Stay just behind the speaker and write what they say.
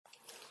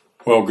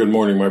Well, good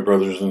morning, my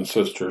brothers and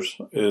sisters.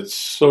 It's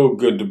so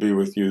good to be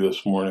with you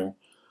this morning.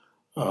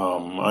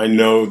 I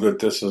know that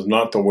this is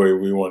not the way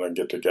we want to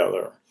get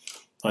together.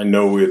 I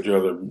know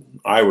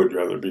I would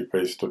rather be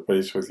face to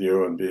face with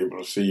you and be able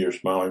to see your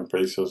smiling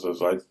faces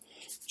as I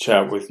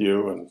chat with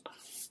you, and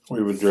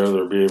we would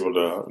rather be able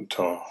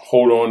to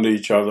hold on to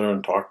each other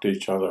and talk to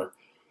each other.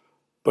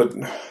 But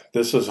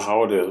this is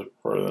how it is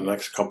for the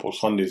next couple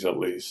Sundays at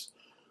least.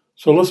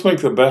 So let's make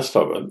the best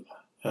of it.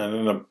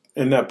 And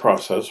in that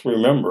process,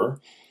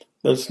 remember,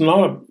 it's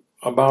not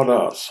about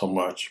us so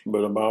much,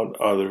 but about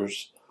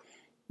others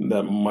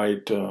that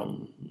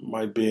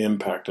might be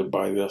impacted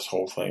by this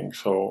whole thing.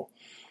 So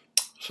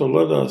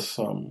let us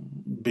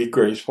be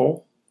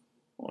graceful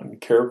and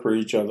care for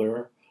each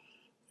other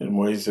in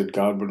ways that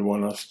God would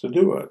want us to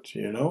do it.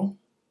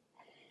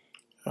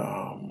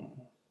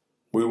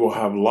 We will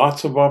have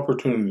lots of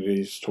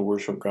opportunities to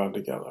worship God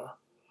together,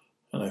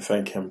 and I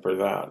thank Him for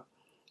that.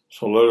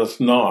 So let us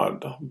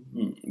not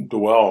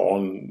dwell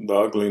on the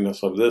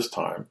ugliness of this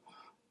time,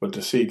 but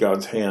to see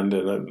God's hand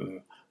in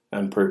it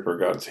and pray for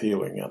God's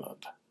healing in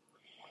it.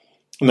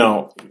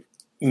 Now,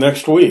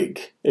 next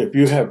week, if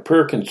you have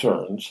prayer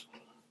concerns,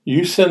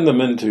 you send them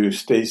into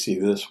Stacy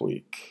this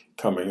week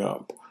coming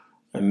up.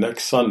 And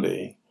next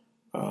Sunday,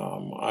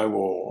 I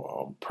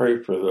will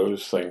pray for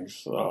those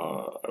things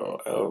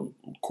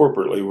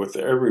corporately with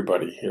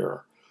everybody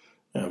here.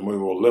 And we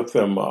will lift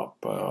them up.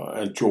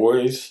 And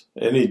joys,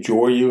 any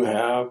joy you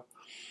have.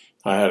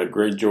 I had a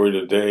great joy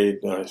today.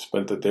 I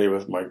spent the day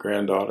with my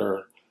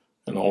granddaughter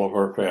and all of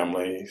our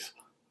families.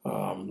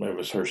 It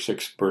was her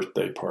 6th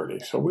birthday party.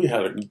 So we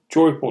had a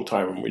joyful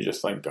time, and we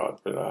just thank God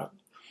for that.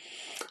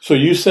 So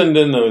you send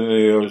in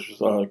those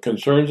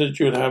concerns that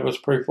you'd have us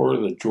pray for,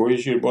 the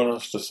joys you'd want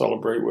us to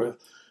celebrate with,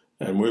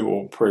 and we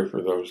will pray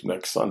for those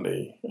next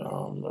Sunday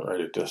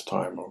right at this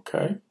time,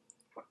 okay?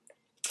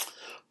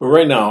 But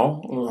right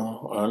now,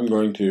 I'm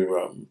going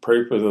to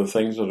pray for the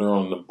things that are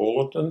on the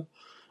bulletin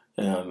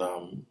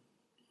and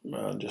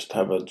just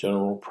have a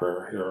general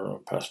prayer here, a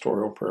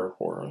pastoral prayer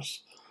for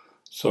us.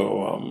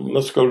 So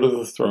let's go to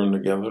the throne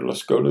together.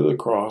 Let's go to the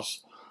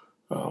cross.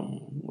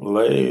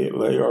 Lay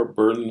our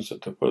burdens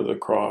at the foot of the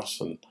cross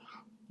and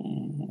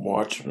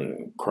watch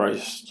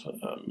Christ's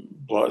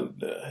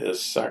blood,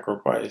 His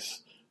sacrifice,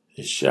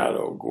 His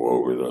shadow go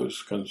over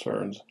those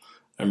concerns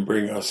and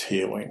bring us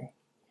healing.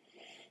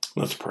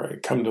 Let's pray.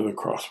 Come to the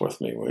cross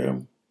with me,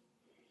 William.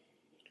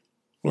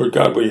 Lord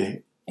God,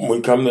 we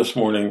come this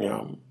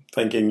morning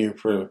thanking you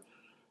for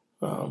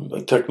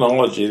the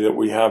technology that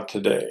we have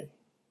today.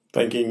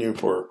 Thanking you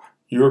for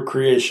your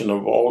creation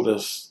of all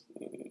this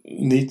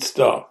neat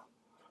stuff.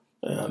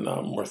 And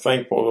we're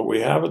thankful that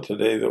we have it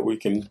today, that we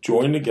can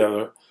join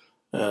together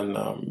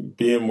and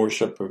be in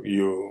worship of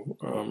you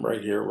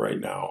right here, right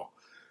now,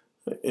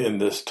 in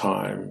this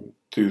time,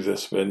 through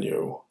this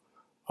venue.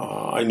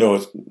 I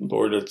know,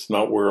 Lord, it's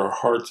not where our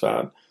heart's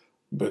at,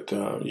 but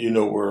you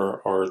know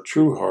where our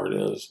true heart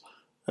is.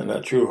 And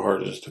that true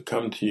heart is to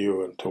come to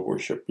you and to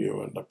worship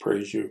you and to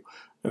praise you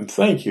and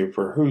thank you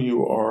for who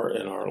you are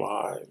in our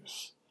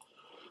lives.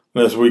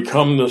 And as we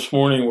come this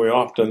morning, we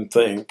often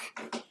think,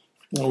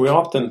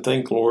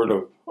 Lord,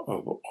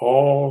 of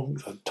all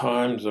the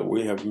times that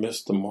we have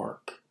missed the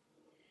mark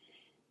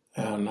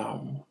and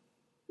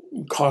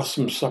caused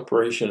some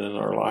separation in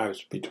our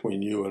lives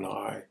between you and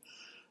I.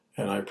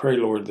 And I pray,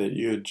 Lord, that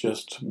you'd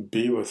just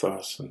be with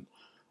us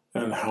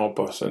and help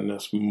us in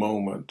this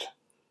moment,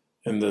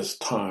 in this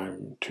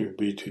time, to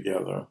be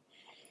together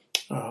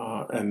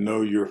and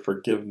know your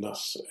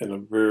forgiveness in a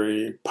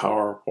very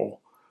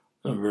powerful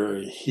and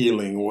very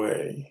healing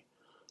way.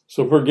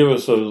 So forgive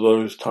us of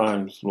those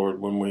times, Lord,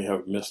 when we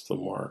have missed the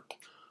mark,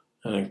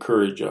 and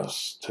encourage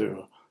us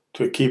to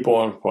keep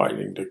on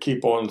fighting, to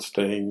keep on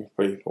staying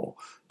faithful,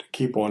 to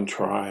keep on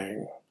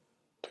trying,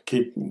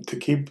 to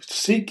keep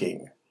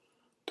seeking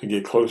to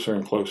get closer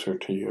and closer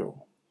to you.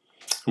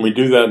 And we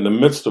do that in the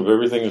midst of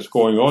everything that's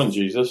going on,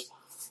 Jesus.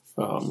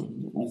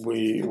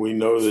 We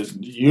know that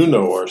you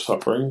know our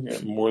suffering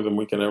more than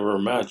we can ever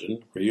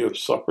imagine, for you have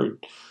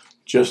suffered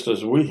just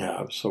as we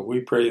have. So we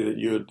pray that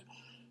you would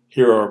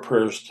hear our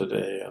prayers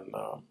today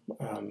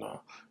and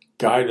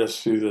guide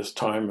us through this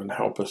time and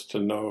help us to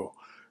know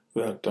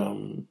that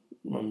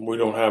we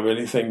don't have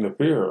anything to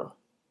fear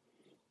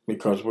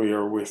because we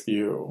are with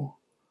you.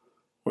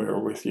 We are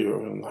with you,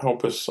 and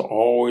help us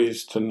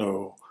always to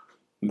know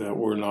that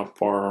we're not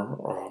far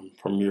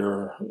from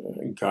your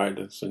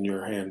guidance and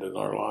your hand in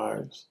our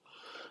lives.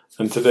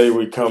 And today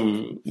we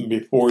come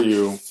before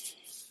you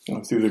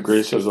through the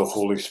grace of the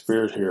Holy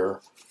Spirit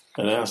here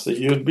and ask that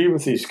you would be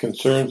with these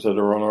concerns that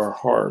are on our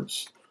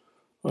hearts.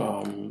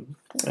 And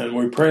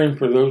we're praying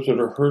for those that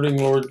are hurting,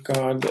 Lord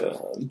God.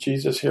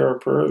 Jesus, hear our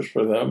prayers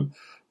for them,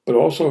 but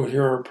also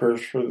hear our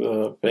prayers for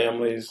the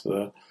families,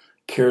 the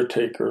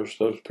caretakers,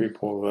 those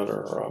people that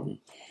are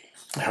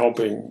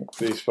helping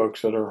these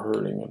folks that are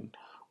hurting. And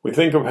we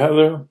think of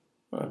Heather.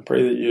 I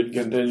pray that you'd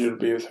continue to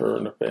be with her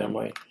and the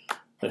family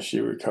as she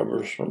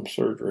recovers from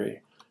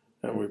surgery.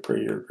 And we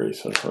pray your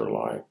grace in her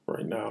life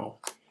right now.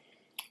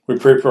 We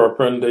pray for our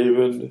friend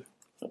David,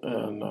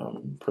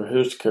 and for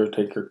his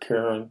caretaker,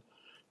 Karen,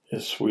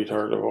 his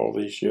sweetheart of all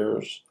these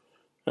years,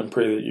 and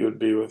pray that you would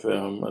be with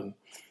them. And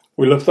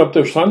we lift up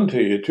their son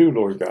to you too,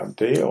 Lord God,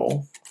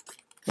 Dale,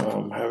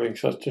 having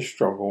such a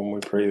struggle, and we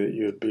pray that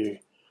you would be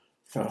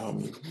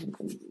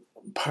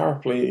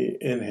powerfully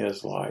in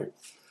his life,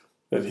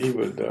 that he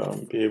would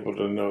be able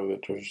to know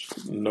that there's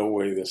no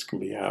way this can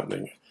be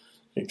happening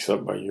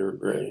except by your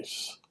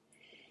grace.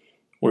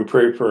 We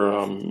pray for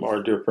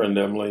our dear friend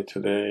Emily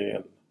today,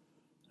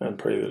 and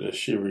pray that as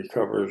she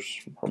recovers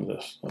from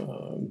this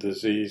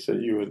disease,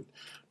 that you would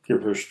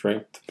give her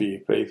strength to be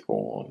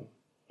faithful and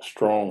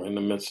strong in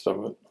the midst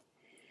of it.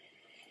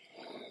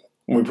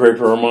 We pray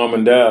for her mom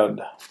and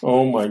dad.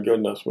 Oh my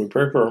goodness. We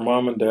pray for her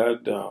mom and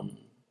dad,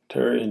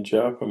 Terry and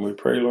Jeff, and we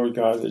pray, Lord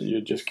God, that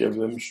you just give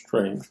them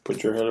strength.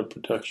 Put your hedge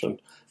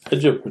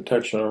of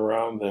protection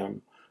around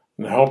them,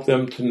 and help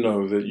them to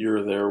know that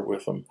you're there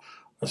with them,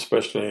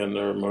 especially in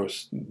their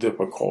most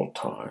difficult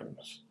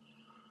times.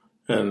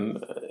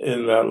 And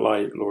in that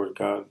light, Lord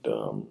God,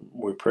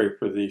 we pray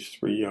for these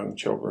 3 young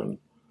children.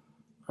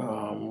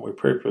 We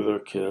pray for their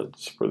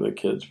kids,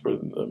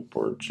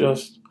 for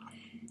just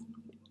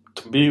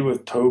to be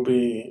with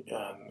Toby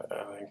and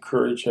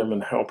encourage him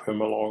and help him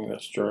along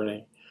this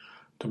journey.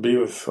 To be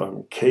with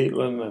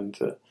Caitlin and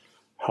to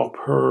help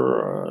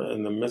her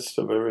in the midst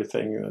of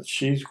everything that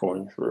she's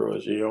going through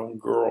as a young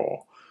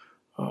girl,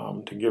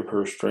 to give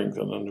her strength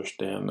and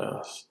understand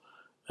this.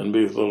 And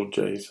be with little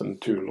Jason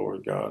too,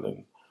 Lord God,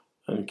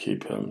 and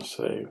keep him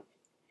safe.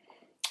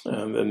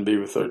 And then be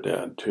with their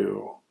dad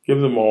too.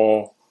 Give them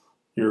all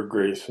your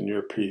grace and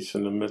your peace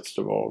in the midst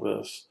of all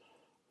this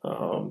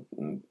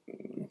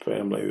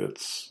family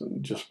that's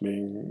just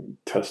being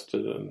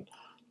tested and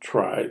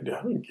tried.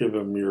 Give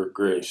them your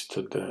grace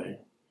today.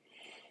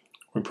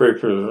 We pray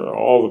for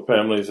all the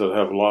families that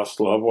have lost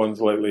loved ones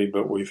lately,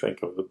 but we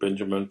think of the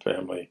Benjamin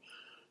family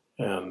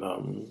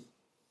and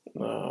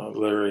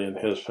Larry and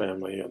his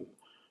family,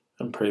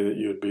 and pray that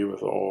you would be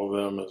with all of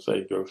them as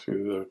they go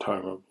through their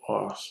time of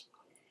loss.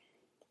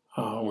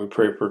 We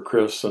pray for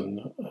Chris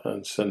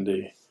and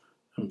Cindy,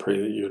 and pray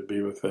that you would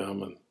be with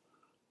them,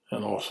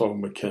 and also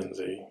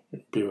Mackenzie.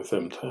 Be with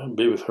them,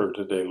 be with her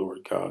today,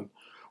 Lord God.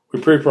 We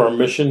pray for our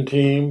mission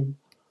team.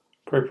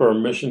 Pray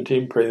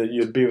that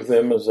you'd be with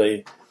them as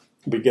they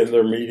begin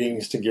their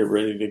meetings to get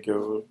ready to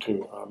go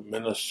to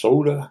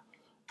Minnesota,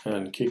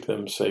 and keep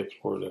them safe,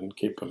 Lord, and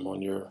keep them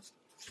on your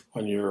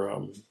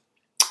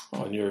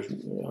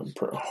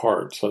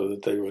heart, so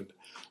that they would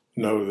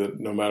know that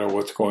no matter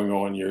what's going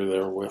on, you're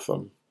there with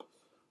them.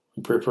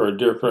 We pray for our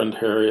dear friend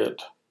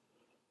Harriet,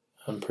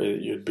 and pray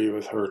that you'd be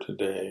with her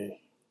today,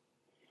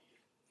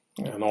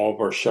 and all of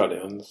our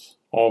shut-ins,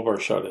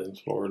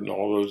 Lord, and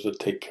all those that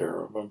take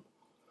care of them.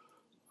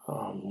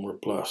 We're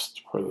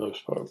blessed for those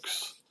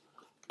folks.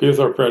 Be with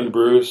our friend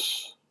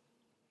Bruce,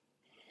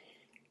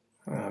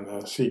 and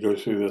as he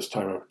goes through this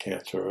time of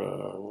cancer,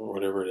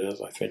 whatever it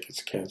is, I think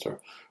it's cancer.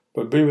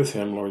 But be with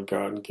him, Lord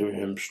God, and give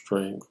him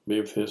strength.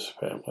 Be with his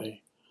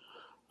family.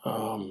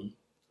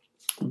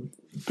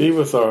 Be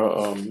with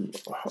our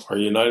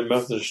United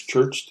Methodist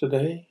Church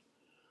today.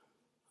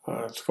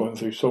 It's going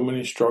through so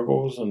many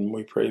struggles, and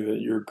we pray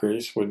that your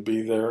grace would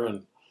be there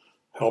and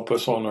help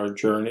us on our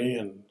journey,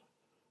 and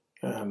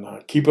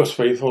keep us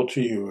faithful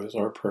to you is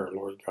our prayer,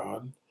 Lord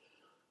God.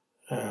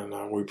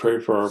 And we pray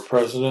for our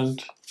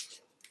president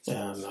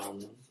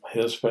and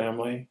his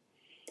family.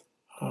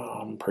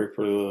 Pray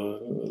for the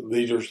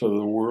leaders of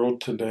the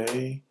world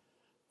today,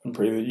 and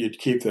pray that you'd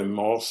keep them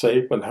all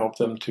safe and help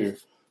them to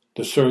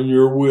discern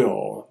your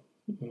will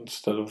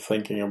instead of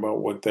thinking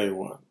about what they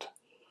want.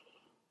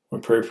 We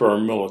pray for our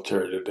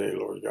military today,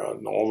 Lord God,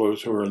 and all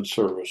those who are in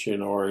service,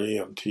 our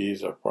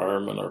EMTs, our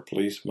firemen, our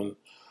policemen,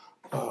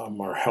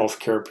 our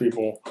healthcare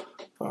people,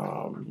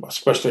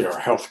 especially our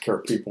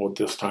healthcare people at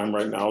this time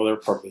right now. They're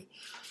probably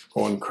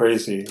going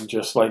crazy,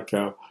 just like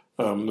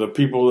the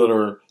people that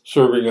are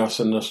serving us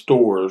in the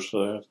stores,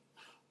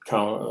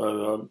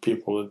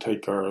 people that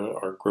take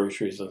our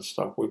groceries and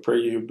stuff. We pray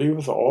you be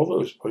with all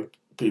those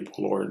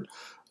people, Lord,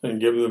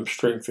 and give them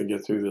strength to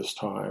get through this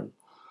time.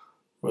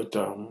 But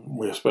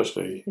we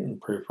especially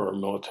pray for our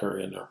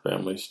military and their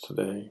families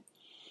today.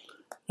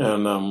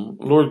 And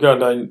Lord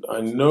God,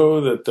 I know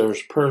that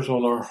there's prayers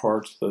on our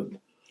hearts that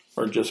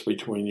are just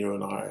between you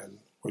and I, and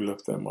we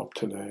lift them up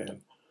today,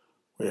 and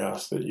we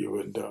ask that you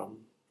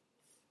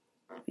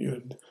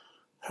would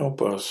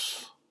help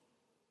us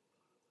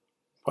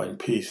find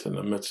peace in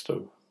the midst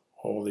of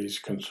all these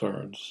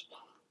concerns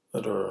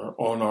that are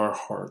on our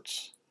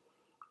hearts.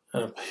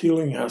 And if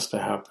healing has to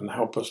happen,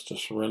 help us to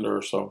surrender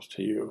ourselves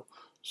to you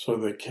so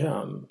they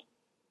can.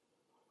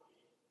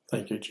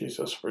 Thank you,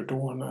 Jesus, for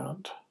doing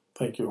that.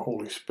 Thank you,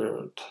 Holy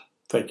Spirit.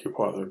 Thank you,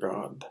 Father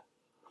God.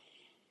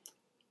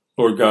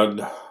 Lord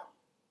God,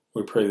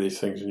 we pray these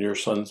things in your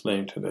Son's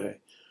name today,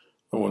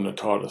 the one that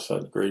taught us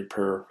that great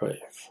prayer of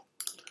faith.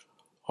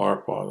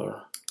 Our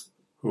Father,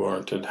 who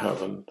art in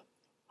heaven,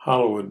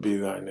 hallowed be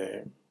thy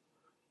name.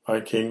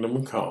 Thy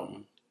kingdom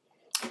come,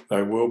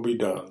 thy will be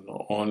done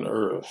on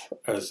earth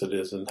as it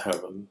is in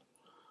heaven.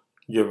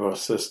 give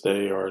us this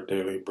day our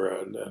daily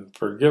bread, and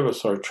forgive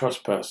us our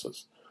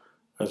trespasses,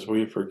 as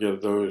we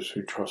forgive those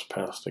who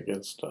trespass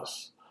against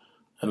us.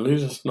 And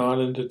lead us not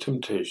into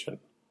temptation,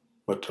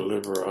 but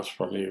deliver us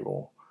from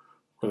evil.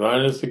 For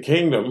thine is the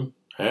kingdom,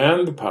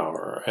 and the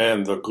power,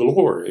 and the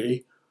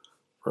glory,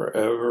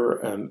 forever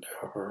and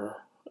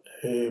ever.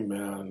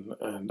 Amen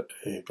and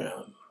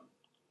amen.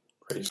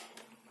 Praise.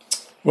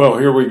 Well,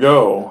 here we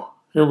go.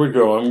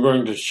 I'm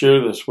going to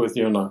share this with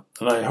you, and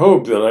I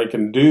hope that I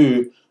can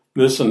do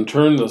this and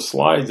turn the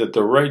slides at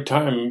the right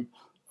time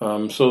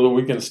so that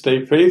we can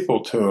stay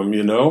faithful to them,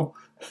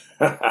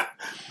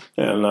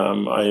 And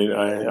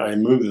I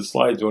move the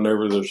slides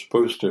whenever they're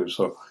supposed to,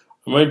 so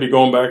I might be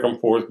going back and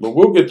forth, but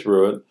we'll get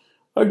through it.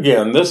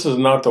 Again, this is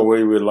not the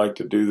way we'd like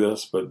to do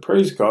this, but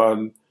praise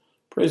God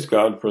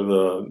for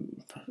the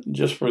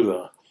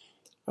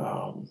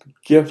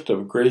gift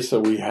of grace that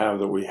we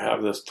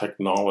have this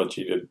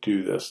technology to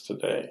do this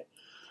today.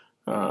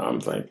 I'm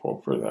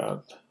thankful for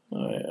that.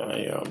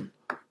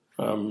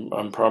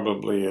 I'm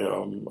probably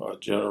a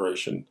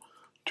generation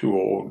too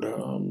old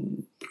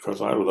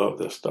because I love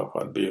this stuff.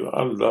 I'd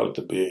love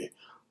to be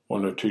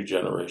one or two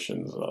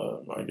generations.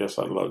 I guess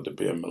I'd love to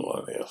be a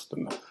millennialist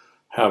and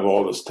have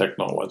all this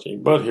technology.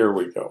 But here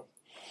we go.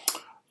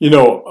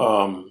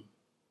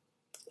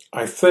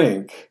 I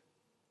think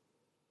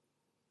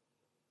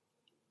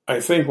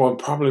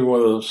probably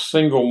one of the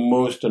single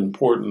most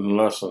important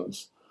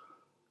lessons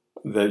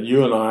that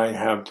you and I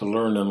have to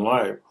learn in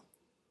life.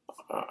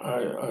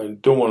 I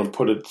don't want to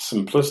put it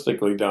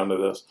simplistically down to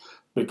this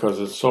because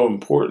it's so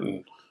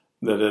important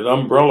that it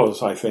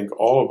umbrellas, I think,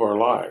 all of our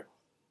life.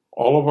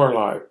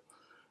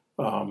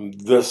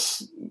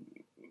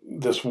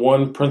 This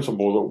one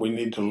principle that we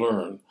need to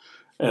learn,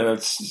 and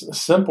it's a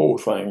simple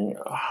thing: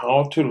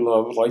 how to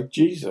love like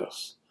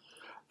Jesus.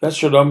 That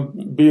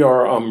should be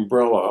our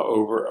umbrella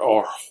over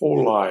our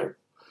whole life.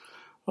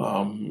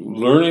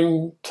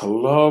 Learning to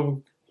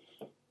love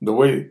the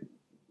way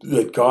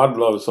that God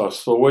loves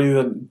us, the way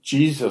that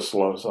Jesus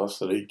loves us,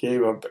 that he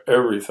gave up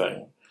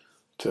everything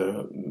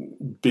to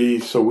be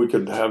so we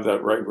could have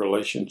that right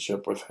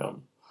relationship with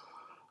him.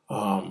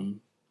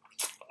 I'm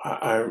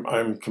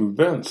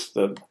convinced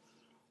that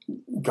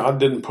God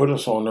didn't put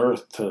us on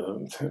earth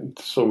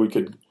so we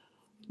could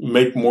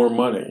make more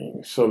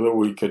money, so that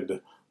we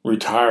could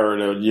retire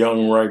at a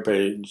young, ripe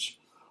age,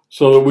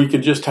 so that we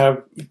could just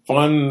have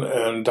fun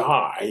and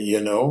die,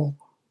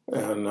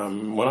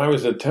 And when I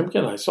was at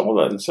Temkin, I saw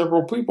that in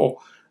several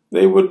people.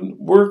 They would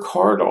work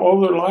hard all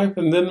their life,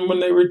 and then when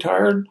they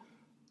retired,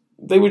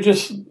 they would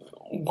just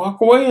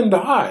walk away and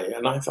die.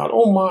 And I thought,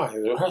 oh my,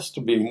 there has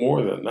to be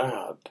more than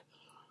that.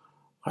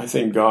 I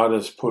think God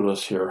has put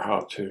us here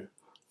how to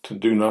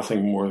do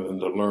nothing more than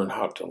to learn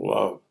how to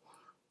love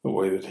the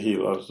way that he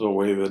loves, the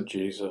way that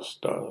Jesus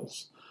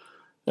does.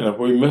 And if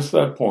we miss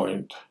that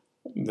point,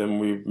 then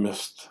we've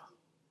missed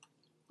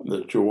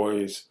the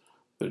true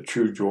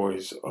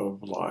joys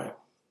of life.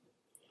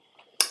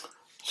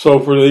 So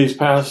for these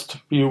past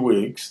 2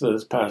 weeks,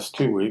 there's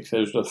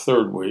the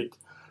third week,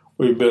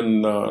 we've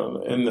been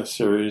in the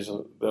series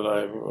that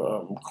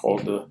I've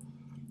called the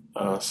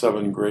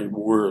 7 Great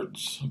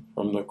Words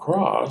from the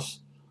Cross.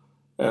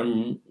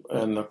 And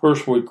the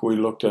first week we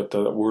looked at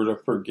the word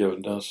of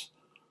forgiveness,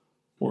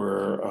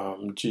 where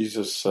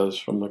Jesus says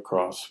from the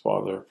cross,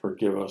 Father,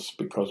 forgive us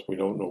because we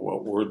don't know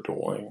what we're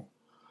doing.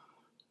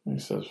 He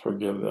says,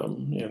 forgive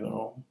them,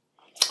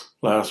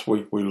 Last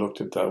week we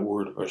looked at that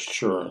word of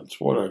assurance.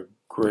 What a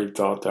great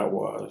thought that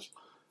was.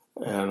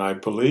 And I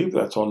believe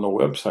that's on the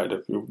website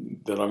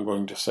that I'm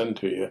going to send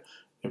to you.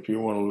 If you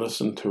want to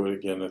listen to it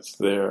again, it's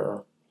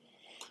there.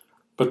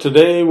 But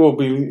today we'll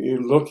be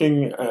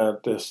looking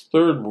at this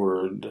third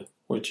word,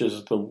 which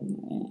is the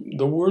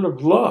word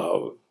of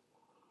love.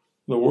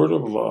 The word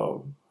of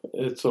love.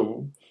 It's a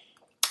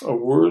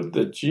word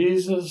that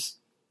Jesus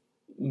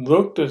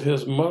looked at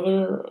his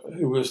mother,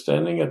 who was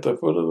standing at the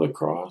foot of the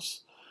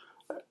cross,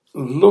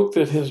 looked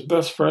at his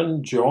best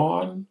friend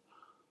John,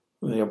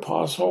 the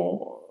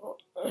apostle,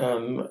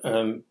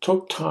 and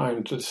took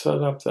time to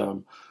set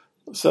them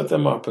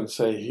up and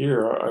say,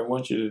 here, I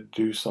want you to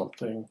do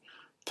something.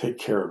 Take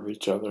care of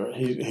each other.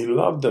 He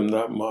loved them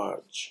that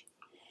much.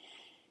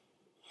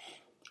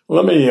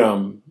 Let me,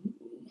 the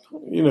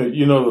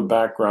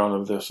background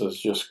of this is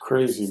just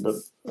crazy, but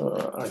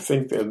I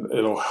think that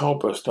it'll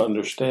help us to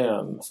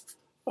understand.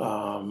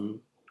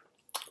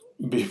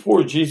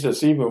 Before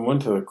Jesus even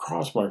went to the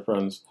cross, my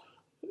friends,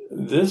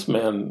 this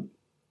man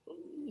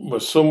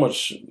was so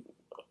much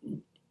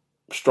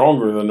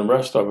stronger than the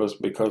rest of us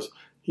because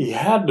he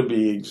had to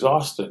be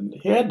exhausted.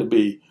 He had to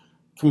be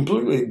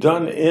completely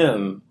done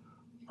in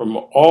from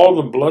all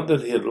the blood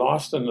that he had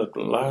lost in the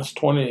last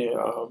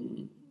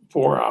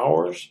 24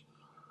 hours.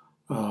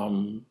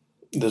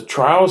 The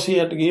trials he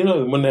had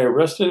to, when they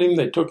arrested him,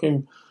 they took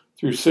him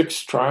through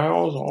 6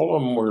 trials. All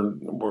of them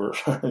were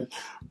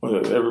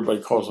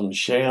everybody calls them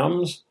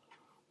shams.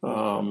 He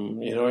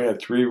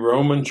had 3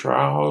 Roman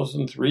trials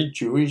and 3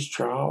 Jewish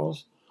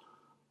trials,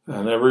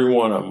 and every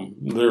one of them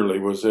literally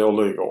was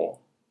illegal.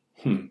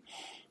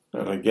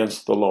 and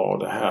against the law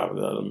to have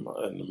them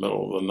in the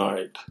middle of the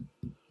night.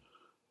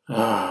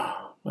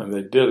 And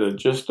they did it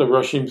just to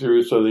rush him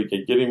through so they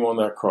could get him on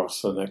that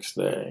cross the next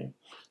day.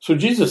 So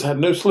Jesus had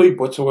no sleep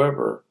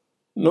whatsoever.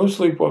 No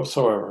sleep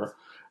whatsoever.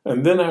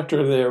 And then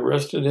after they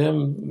arrested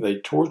him, they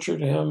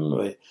tortured him,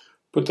 they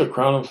put the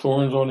crown of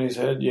thorns on his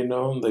head,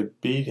 they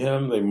beat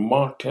him, they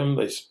mocked him,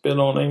 they spit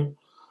on him.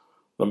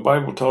 The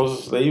Bible tells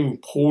us they even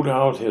pulled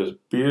out his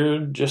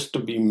beard just to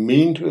be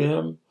mean to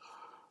him.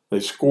 They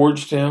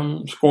scourged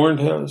him, scourging.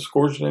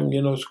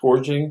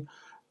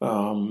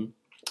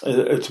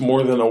 It's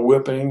more than a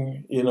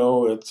whipping,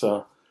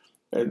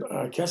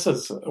 I guess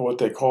it's what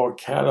they call a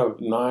cat of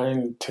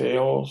nine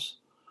tails,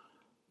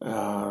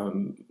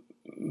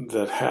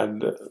 that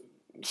had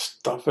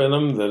stuff in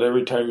them that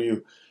every time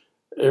you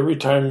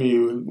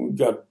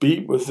got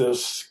beat with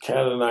this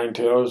cat of nine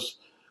tails,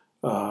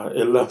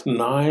 it left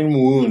 9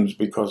 wounds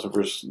because of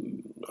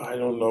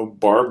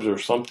barbs or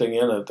something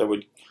in it that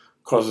would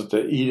cause it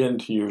to eat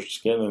into your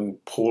skin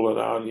and pull it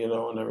out,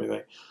 and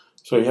everything.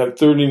 So he had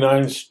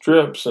 39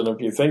 strips, and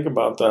if you think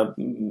about that,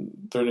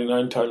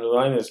 39 times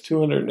 9 is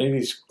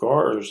 280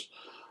 scars,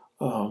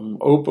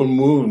 open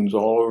wounds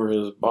all over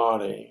his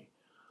body.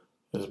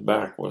 His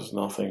back was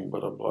nothing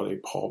but a bloody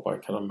pulp, I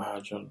can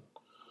imagine.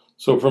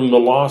 So from the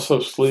loss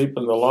of sleep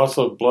and the loss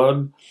of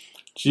blood,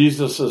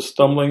 Jesus is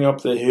stumbling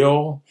up the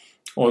hill.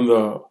 On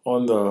the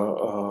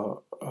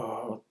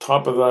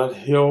top of that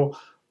hill,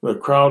 the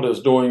crowd is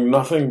doing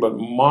nothing but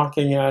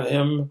mocking at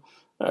him.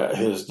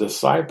 His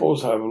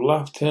disciples have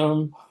left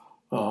him,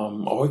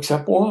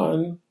 except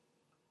one.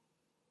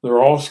 They're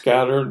all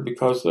scattered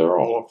because they're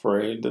all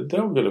afraid that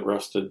they'll get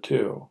arrested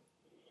too.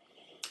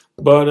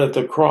 But at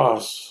the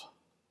cross,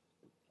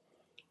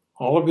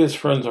 all of his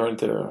friends aren't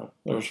there.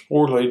 There's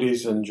 4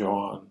 ladies and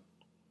John.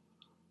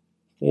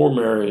 4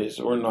 Marys.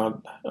 We're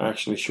not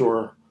actually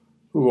sure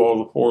who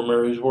all the 4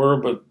 Marys were,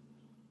 but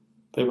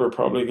they were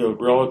probably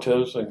good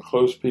relatives and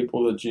close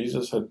people that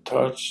Jesus had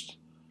touched.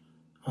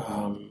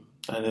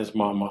 And his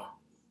mama.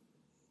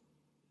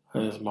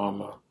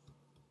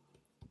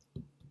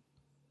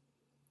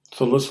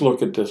 So let's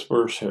look at this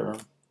verse here.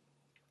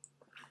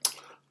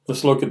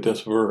 Let's look at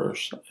this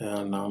verse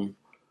and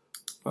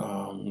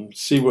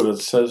see what it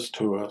says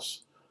to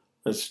us.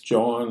 It's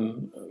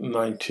John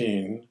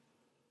 19,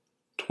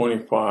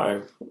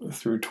 25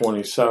 through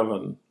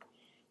 27.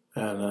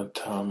 And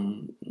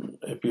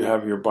if you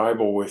have your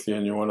Bible with you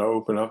and you want to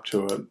open up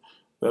to it,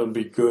 that would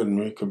be good, and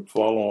we could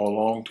follow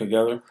along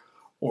together.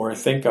 Or I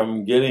think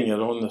I'm getting it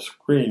on the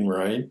screen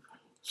right,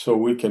 so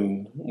we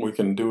can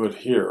do it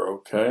here,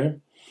 okay?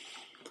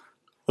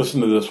 Listen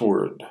to this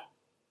word.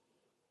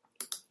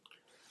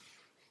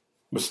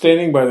 But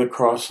standing by the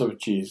cross of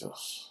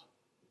Jesus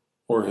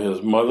were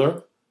his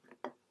mother's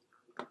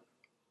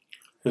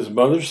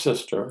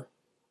sister,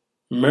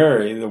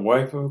 Mary, the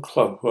wife of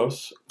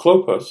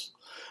Clopas,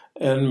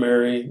 and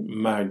Mary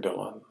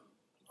Magdalene.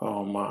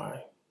 Oh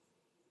my.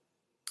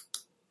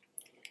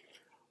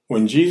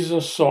 When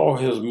Jesus saw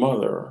his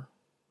mother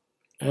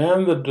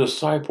and the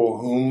disciple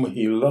whom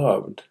he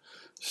loved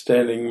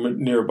standing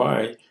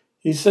nearby,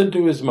 he said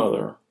to his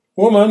mother,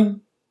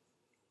 Woman,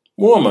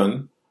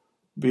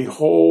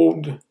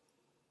 behold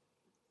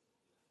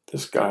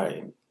this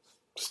guy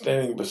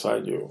standing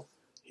beside you.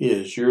 He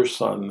is your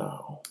son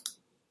now.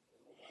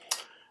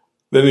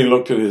 Then he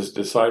looked at his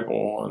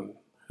disciple and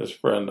his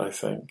friend, I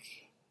think,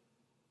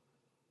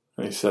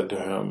 and he said to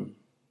him,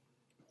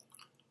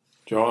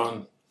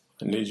 John,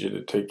 I need you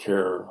to take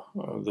care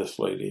of this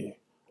lady.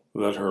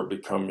 Let her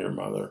become your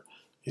mother.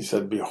 He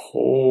said,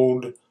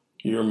 behold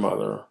your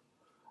mother.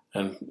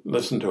 And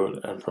listen to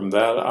it. And from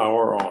that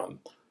hour on,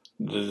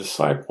 the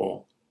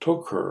disciple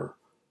took her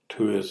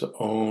to his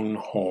own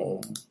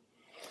home.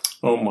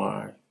 Oh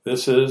my.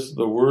 This is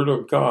the word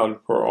of God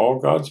for all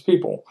God's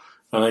people.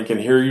 And I can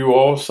hear you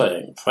all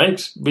saying,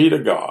 thanks be to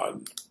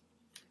God.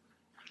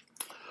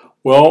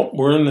 Well,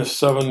 we're in the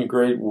 7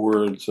 great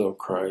words of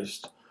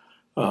Christ.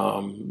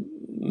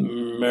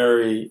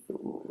 Mary,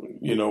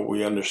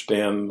 we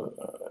understand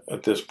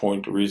at this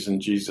point the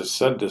reason Jesus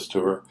said this to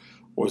her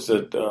was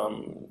that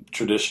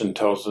tradition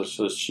tells us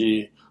that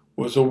she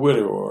was a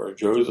widower.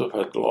 Joseph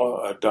had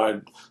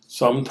died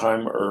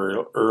sometime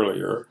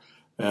earlier,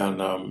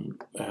 and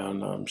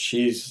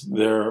she's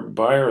there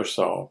by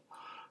herself,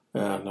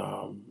 and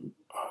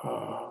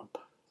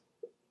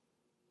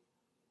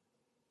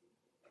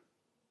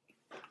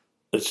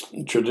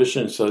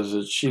tradition says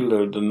that she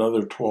lived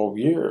another 12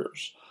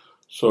 years.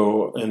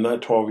 So in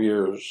that 12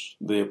 years,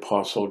 the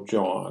Apostle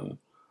John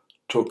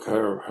took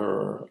care of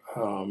her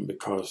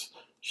because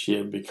she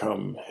had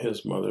become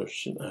his mother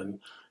and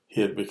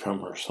he had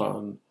become her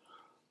son.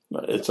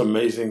 It's an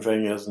amazing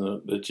thing, isn't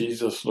it, that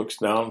Jesus looks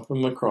down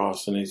from the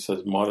cross and he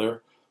says,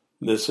 Mother,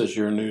 this is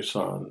your new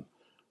son.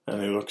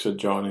 And he looks at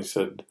John, he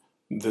said,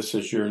 this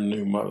is your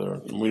new mother.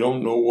 And we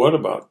don't know what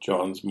about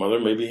John's mother.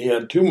 Maybe he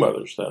had 2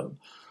 mothers then.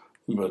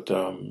 But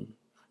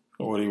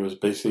what he was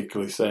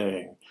basically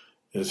saying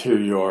is, here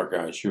you are,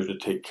 guys. You're to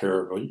take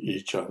care of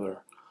each other.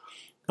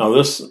 Now,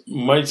 this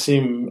might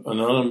seem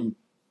an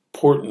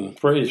important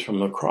phrase from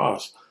the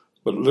cross.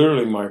 But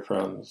literally, my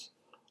friends,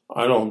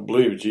 I don't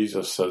believe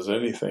Jesus says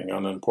anything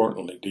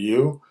unimportantly. Do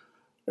you?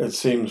 It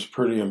seems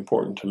pretty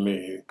important to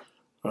me,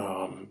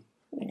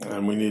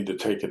 and we need to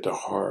take it to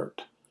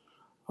heart.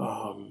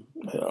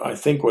 I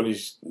think what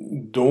he's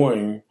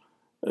doing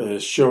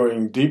is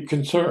showing deep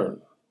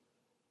concern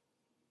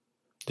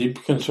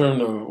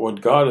of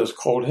what God has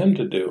called him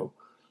to do,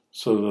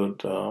 so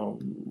that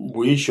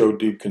we show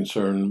deep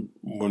concern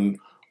when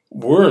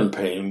we're in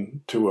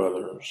pain to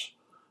others,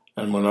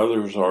 and when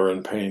others are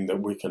in pain,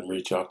 that we can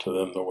reach out to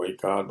them the way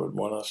God would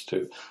want us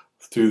to,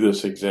 through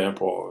this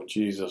example of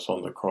Jesus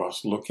on the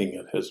cross looking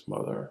at his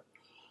mother.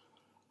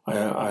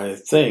 I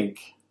think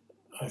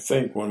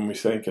when we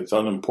think it's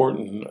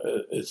unimportant,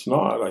 it's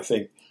not. I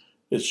think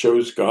it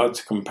shows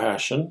God's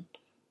compassion.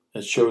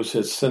 It shows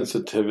his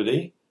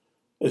sensitivity.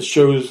 It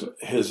shows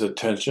his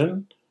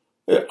attention.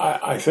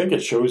 I think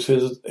it shows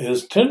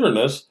his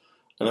tenderness,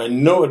 and I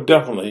know it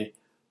definitely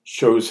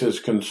shows his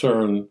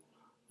concern,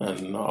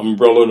 and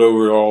umbrellaed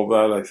over all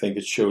that, I think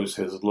it shows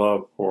his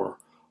love for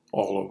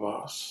all of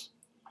us.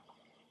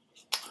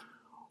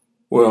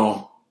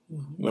 Well,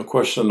 the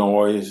question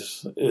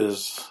always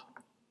is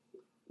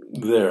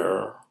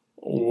there,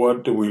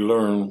 what do we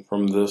learn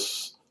from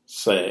this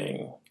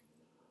saying?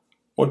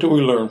 What do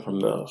we learn from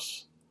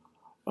this?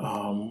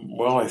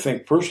 Well, I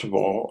think first of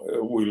all,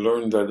 we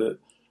learn that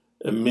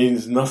it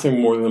means nothing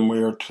more than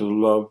we are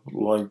to love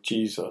like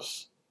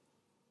Jesus.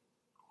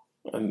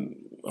 And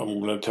I'm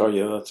going to tell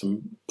you that's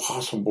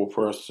impossible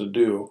for us to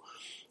do.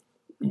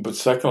 But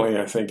secondly,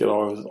 I think it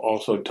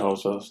also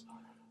tells us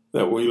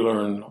that we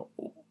learn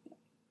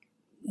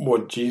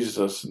what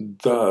Jesus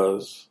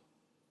does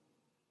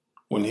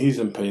when he's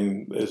in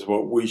pain is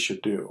what we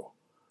should do.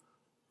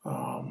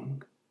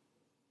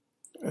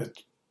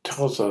 It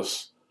tells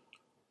us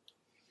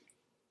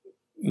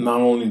not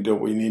only do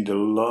we need to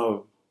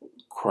love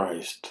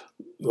Christ,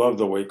 love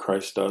the way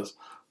Christ does,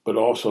 but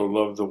also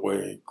love the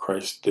way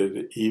Christ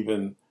did,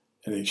 even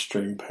in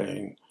extreme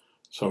pain.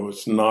 So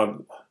it's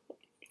not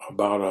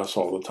about us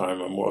all the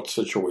time and what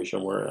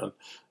situation we're in.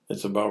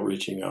 It's about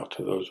reaching out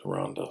to those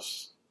around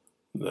us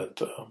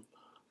that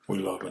we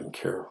love and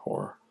care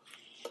for.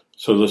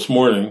 So this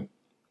morning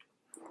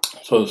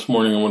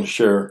I want to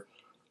share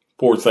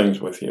 4 things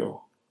with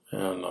you,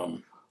 and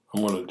I'm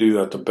going to do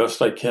that the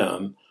best I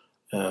can.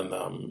 And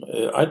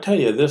I tell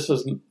you, this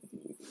is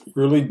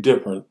really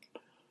different,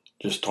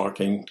 just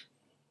talking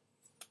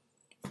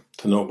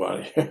to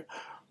nobody.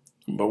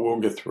 But we'll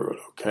get through it,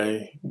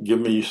 okay? Give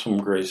me some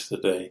grace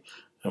today,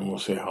 and we'll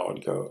see how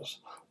it goes.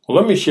 Well,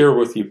 let me share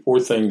with you 4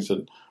 things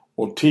that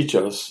will teach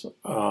us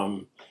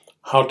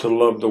how to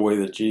love the way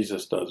that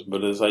Jesus does.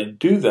 But as I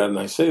do that, and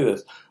I say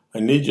this, I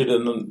need you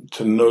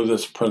to know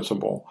this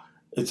principle.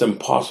 It's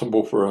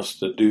impossible for us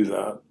to do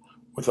that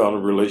without a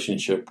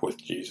relationship with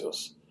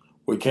Jesus.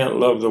 We can't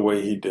love the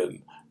way he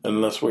did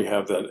unless we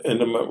have that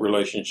intimate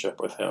relationship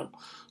with him.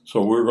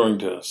 So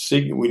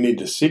we need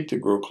to seek to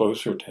grow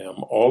closer to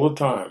him all the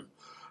time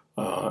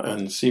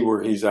and see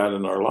where he's at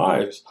in our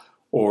lives.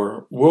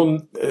 Or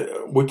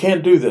we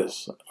can't do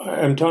this.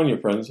 I'm telling you,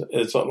 friends,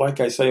 it's like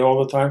I say all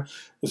the time,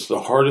 it's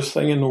the hardest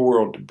thing in the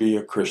world to be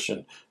a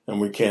Christian,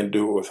 and we can't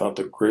do it without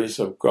the grace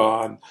of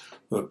God,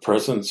 the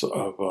presence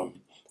of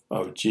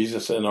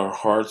Jesus in our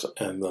hearts,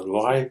 and the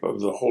life of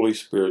the Holy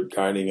Spirit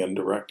guiding and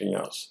directing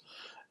us.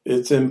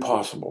 It's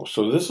impossible.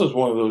 So this is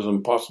one of those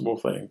impossible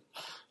things,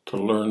 to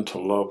learn to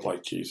love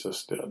like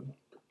Jesus did.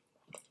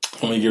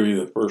 Let me give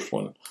you the first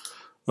one.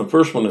 The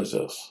first one is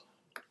this: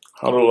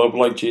 how to love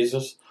like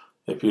Jesus.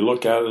 If you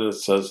look at it, it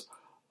says,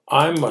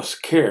 I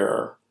must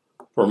care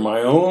for my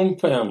own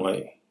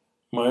family.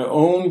 My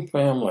own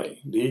family.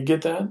 Do you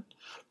get that?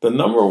 The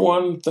number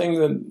one thing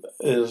that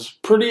is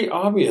pretty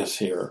obvious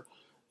here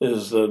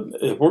is that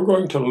if we're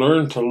going to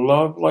learn to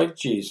love like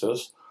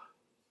Jesus,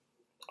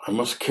 I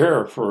must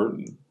care for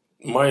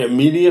my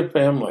immediate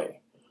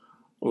family.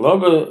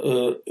 Love,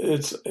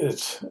 it's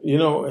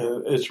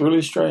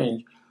really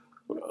strange,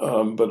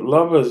 but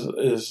love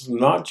is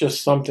not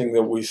just something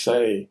that we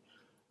say.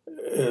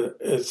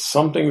 It's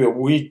something that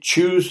we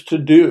choose to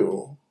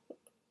do.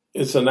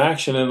 It's an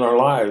action in our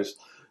lives.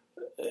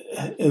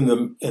 In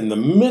the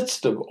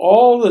midst of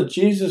all that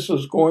Jesus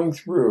is going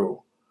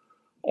through,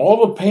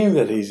 all the pain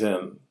that he's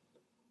in,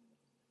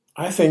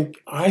 I think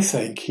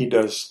he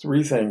does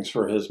 3 things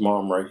for his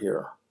mom right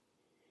here.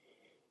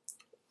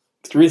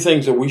 3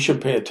 things that we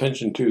should pay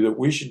attention to, that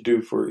we should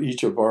do for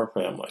each of our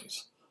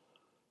families.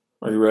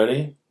 Are you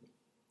ready?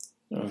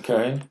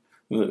 Okay.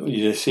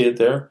 You see it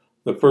there?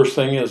 The first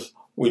thing is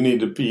we need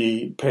to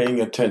be paying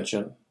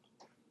attention.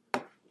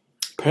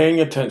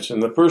 Paying attention.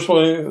 The first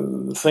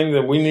thing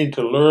that we need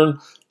to learn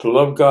to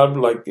love God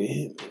like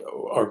he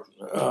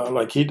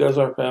does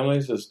our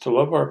families is to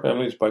love our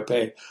families by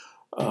paying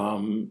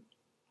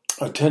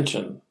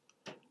attention.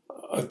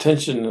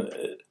 Attention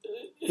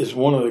is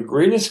one of the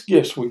greatest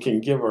gifts we can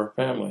give our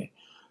family.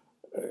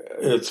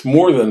 It's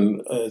more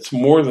than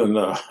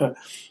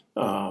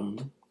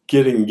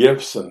getting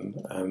gifts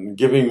and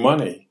giving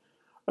money.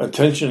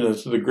 Attention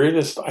is the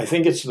greatest, I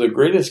think it's the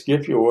greatest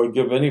gift you will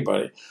give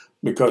anybody,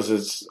 because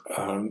it's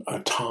a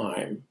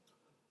time.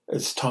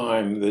 It's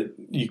time that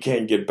you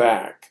can't get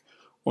back.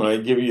 When I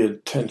give you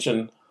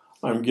attention,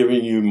 I'm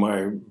giving you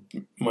my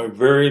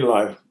very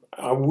life.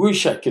 I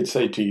wish I could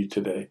say to you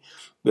today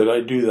that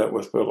I do that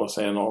with Phyllis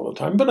Ann all the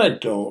time, but I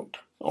don't.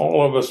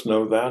 All of us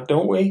know that,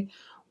 don't we?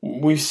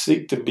 We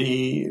seek to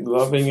be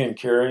loving and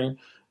caring,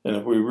 and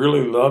if we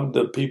really love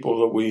the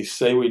people that we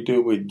say we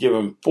do, we'd give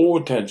them full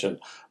attention.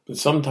 But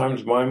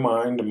sometimes my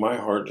mind and my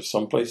heart is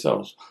someplace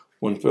else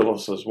when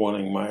Phyllis is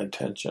wanting my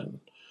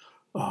attention.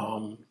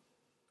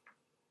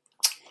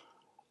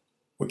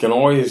 We can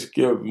always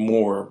give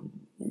more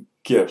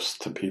gifts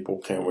to people,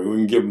 can't we? We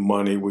can give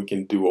money, we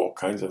can do all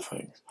kinds of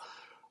things.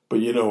 But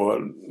you know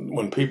what?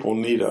 When people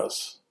need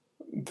us,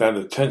 that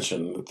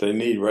attention that they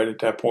need right at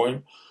that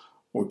point,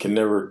 we can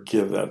never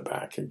give that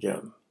back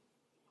again.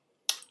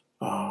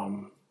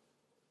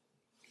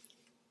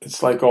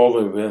 It's like all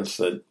the events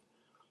that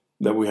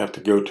we have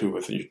to go to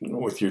with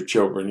your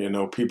children. You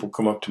know, people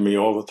come up to me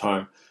all the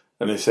time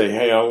and they say,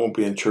 "Hey, I won't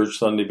be in church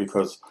Sunday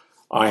because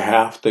I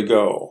have to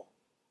go."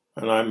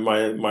 And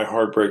my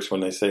heart breaks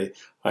when they say,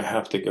 "I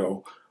have to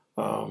go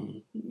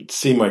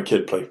see my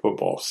kid play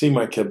football, see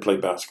my kid play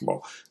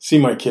basketball, see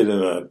my kid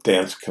in a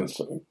dance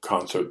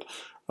concert,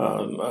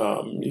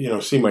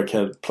 see my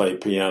kid play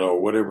piano," or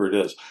whatever it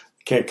is.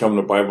 Can't come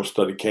to Bible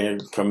study,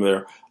 can't come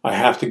there. I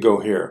have to go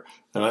here.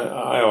 And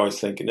I always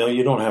think, no,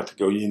 you don't have to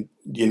go. You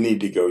need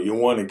to go. You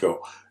want to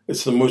go.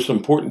 It's the most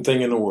important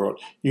thing in the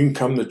world. You can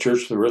come to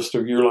church the rest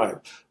of your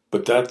life,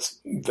 but that's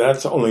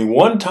only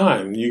one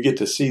time you get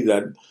to see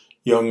that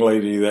young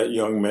lady, that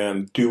young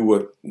man do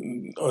what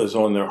is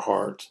on their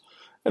hearts.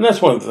 And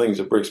that's one of the things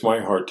that breaks my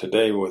heart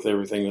today with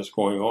everything that's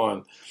going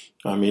on.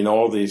 I mean,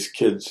 all these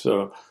kids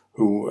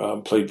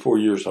who played 4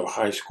 years of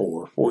high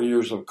school or 4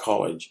 years of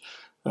college,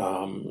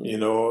 don't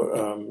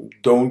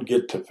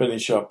get to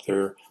finish up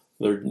their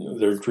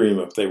dream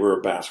if they were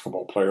a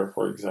basketball player,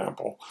 for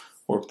example,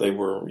 or if they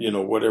were,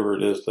 whatever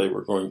it is they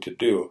were going to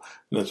do.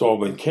 And it's all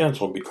been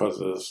canceled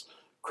because of this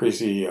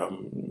crazy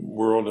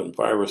world and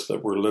virus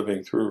that we're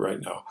living through right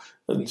now.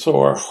 And so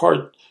our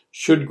heart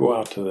should go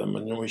out to them,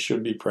 and we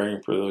should be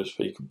praying for those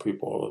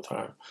people all the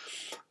time.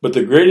 But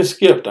the greatest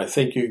gift I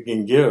think you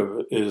can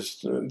give is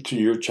to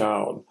your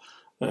child,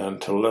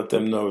 and to let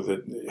them know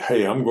that,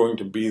 hey, I'm going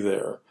to be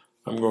there.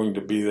 I'm going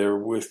to be there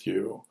with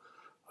you.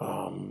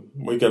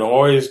 We can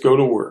always go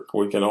to work.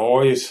 We can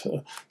always,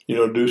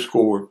 do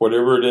schoolwork,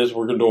 whatever it is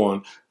we're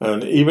doing.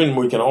 And even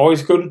we can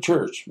always go to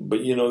church.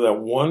 But,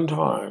 that one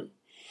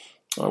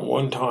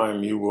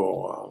time you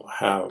will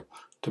have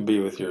to be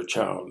with your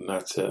child, and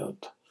that's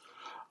it.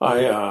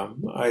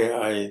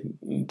 I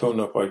don't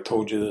know if I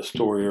told you this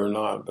story or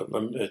not, but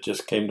it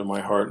just came to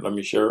my heart. Let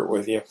me share it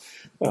with you.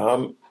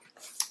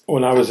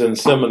 When I was in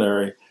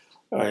seminary,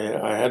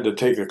 I had to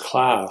take a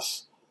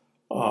class.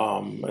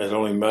 It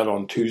only met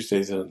on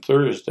Tuesdays and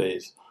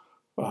Thursdays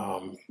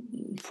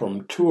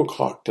from 2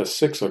 o'clock to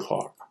 6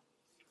 o'clock.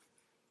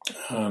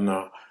 And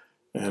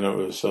it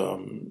was a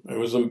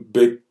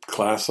big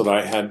class that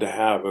I had to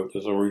have. It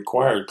was a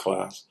required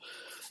class.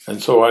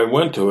 And so I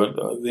went to it.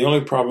 The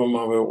only problem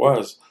of it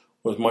was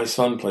my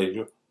son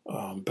played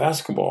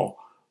basketball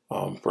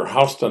for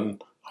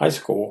Houston High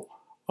School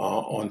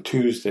on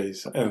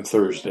Tuesdays and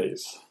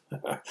Thursdays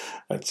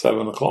at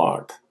 7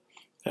 o'clock.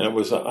 And it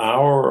was an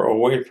hour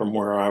away from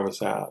where I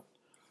was at.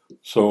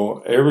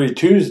 So every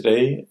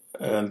Tuesday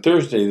and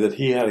Thursday that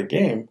he had a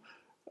game,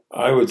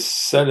 I would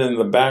sit in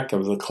the back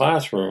of the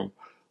classroom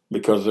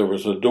because there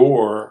was a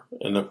door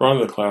in the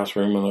front of the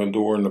classroom and a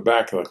door in the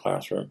back of the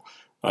classroom.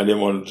 I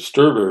didn't want to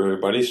disturb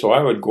everybody, so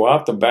I would go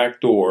out the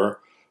back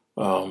door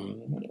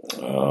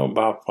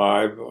about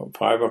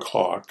 5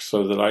 o'clock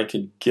so that I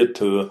could get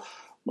to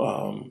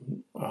the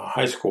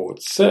high school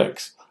at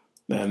 6.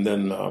 And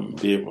then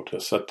be able to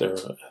sit there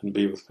and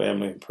be with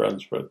family and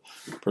friends for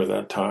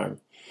that time.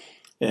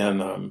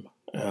 And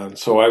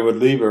so I would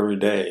leave every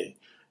day.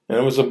 And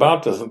it was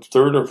about the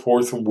third or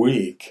fourth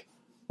week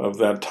of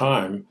that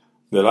time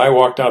that I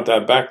walked out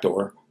that back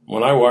door.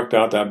 When I walked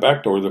out that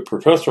back door, the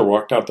professor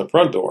walked out the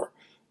front door.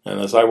 And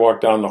as I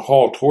walked down the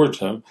hall towards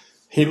him,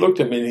 he looked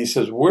at me and he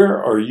says,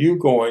 "Where are you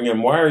going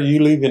and why are you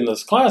leaving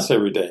this class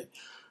every day?"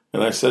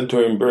 And I said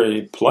to him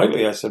very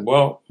politely, I said,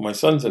 "Well, my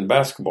son's in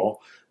basketball.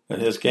 And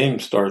his game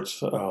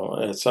starts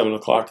at 7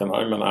 o'clock, and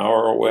I'm an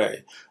hour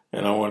away.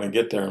 And I want to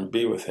get there and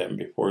be with him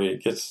before he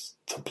gets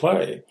to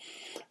play."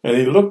 And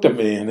he looked at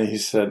me and he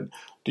said,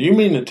 "Do you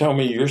mean to tell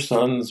me your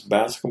son's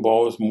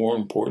basketball is more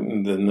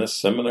important than this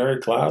seminary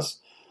class?"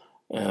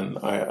 And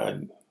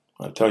I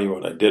tell you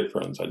what I did,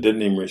 friends. I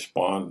didn't even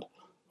respond.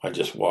 I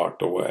just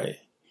walked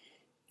away.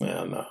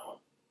 And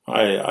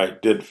I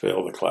did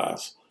fail the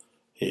class.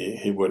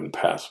 He wouldn't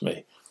pass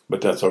me.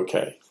 But that's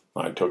okay.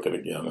 I took it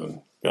again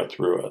and got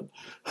through it.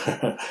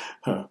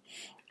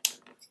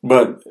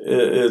 But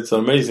it's an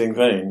amazing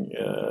thing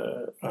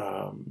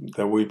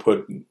that we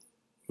put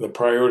the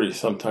priority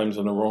sometimes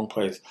in the wrong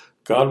place.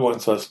 God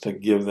wants us to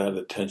give that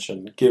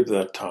attention, give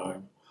that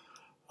time.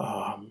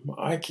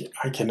 I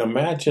can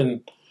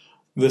imagine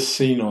this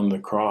scene on the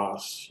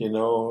cross. Can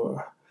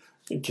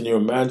you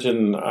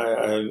imagine?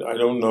 I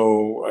don't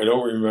know. I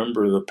don't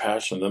remember the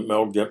Passion that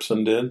Mel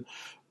Gibson did,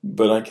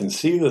 but I can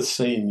see the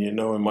scene. In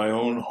my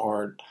own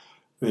heart,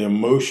 the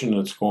emotion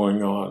that's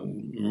going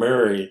on.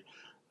 Mary,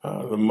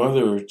 the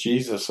mother of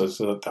Jesus,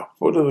 is at the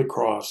foot of the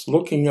cross,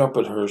 looking up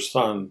at her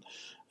son,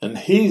 and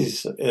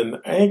he's in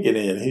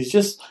agony, and he's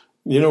just,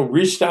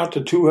 reached out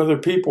to two other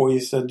people. He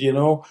said,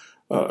 to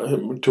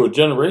a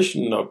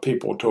generation of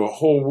people, to a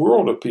whole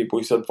world of people.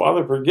 He said,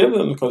 Father, forgive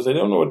them because they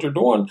don't know what they're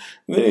doing.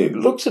 And then he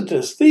looks at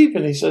this thief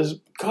and he says,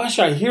 gosh,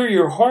 I hear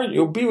your heart.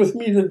 You'll be with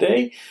me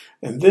today.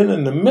 And then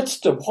in the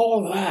midst of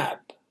all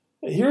that,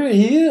 here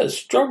he is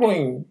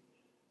struggling.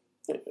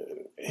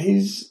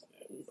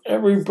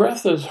 Every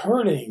breath is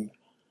hurting.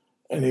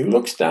 And he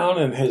looks down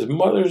and his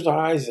mother's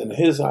eyes and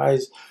his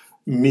eyes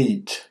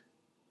meet.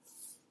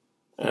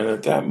 And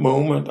at that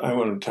moment, I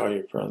want to tell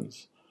you,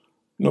 friends,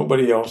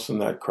 nobody else in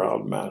that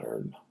crowd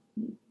mattered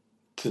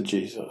to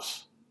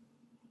Jesus.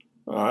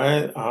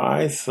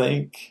 I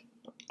think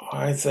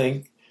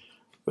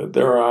that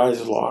their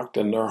eyes locked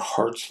and their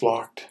hearts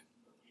locked.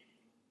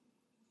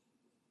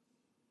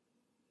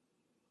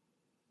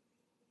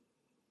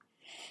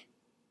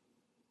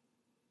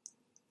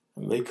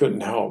 And they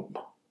couldn't help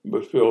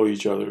but feel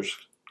each other's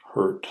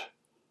hurt.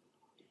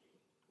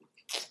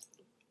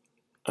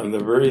 And the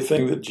very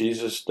thing that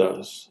Jesus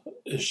does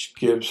is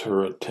gives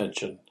her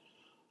attention.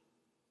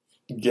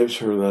 Gives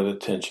her that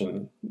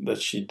attention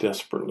that she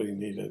desperately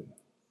needed.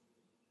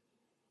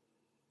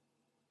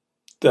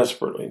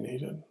 Desperately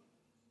needed.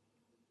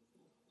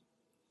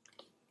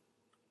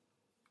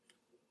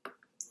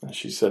 And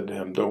she said to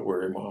him, don't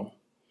worry, Mom.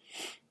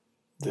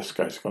 This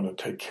guy's going to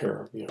take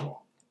care of you.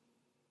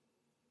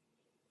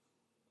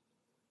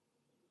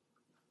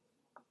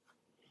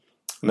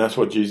 And that's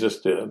what Jesus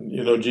did.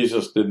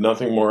 Jesus did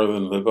nothing more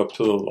than live up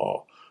to the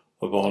law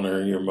of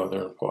honoring your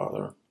mother and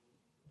father.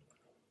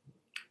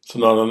 It's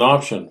not an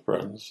option,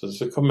 friends. It's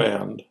a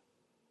command.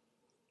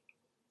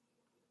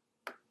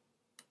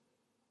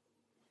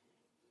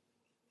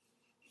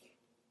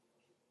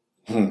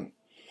 It's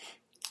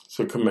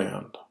a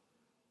command.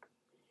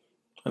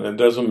 And it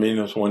doesn't mean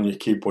it's one you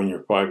keep when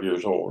you're 5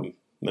 years old and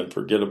then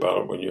forget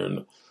about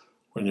it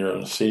when you're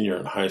a senior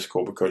in high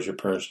school because your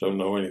parents don't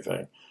know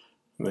anything.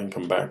 And then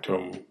come back to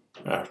them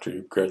after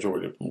you've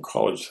graduated from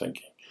college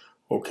thinking,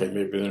 okay,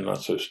 maybe they're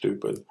not so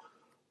stupid.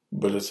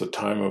 But it's a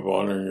time of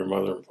honoring your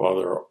mother and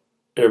father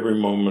every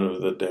moment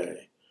of the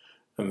day.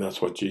 And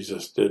that's what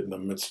Jesus did in the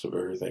midst of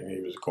everything he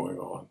was going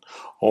on.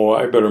 Oh,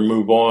 I better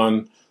move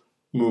on,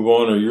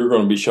 or you're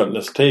going to be shutting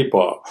this tape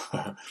off.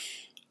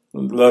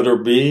 Letter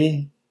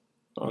B,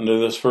 under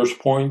this first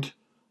point,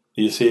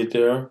 do you see it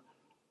there?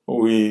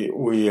 We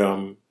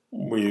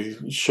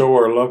show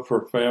our love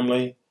for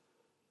family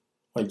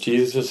like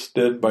Jesus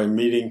did by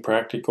meeting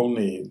practical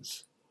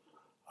needs.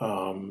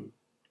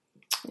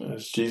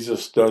 As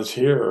Jesus does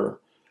here,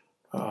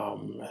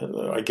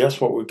 I guess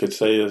what we could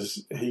say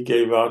is he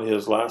gave out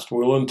his last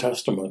will and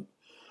testament,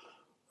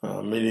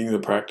 meeting the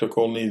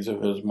practical needs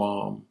of his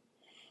mom.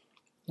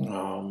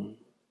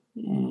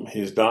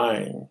 He's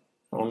dying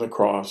on the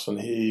cross,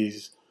 and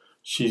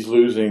she's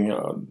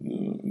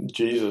losing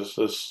Jesus,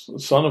 this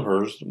son of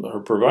hers,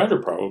 her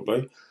provider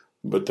probably,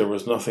 but there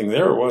was nothing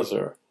there, was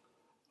there?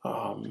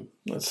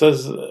 It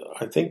says,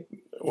 I think,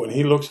 when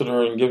he looks at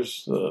her and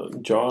gives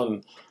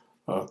John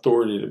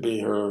authority to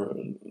be her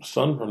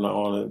son from now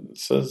on, it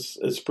says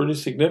it's pretty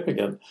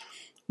significant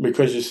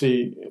because you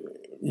see,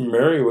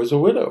 Mary was a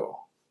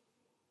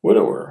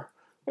widower,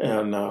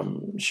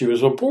 and she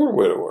was a poor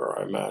widower,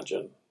 I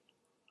imagine.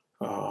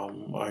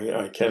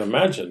 I can't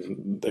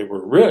imagine they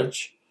were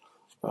rich.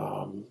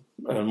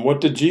 And what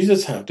did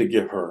Jesus have to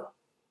give her?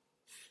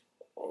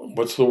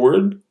 What's the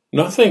word?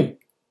 Nothing.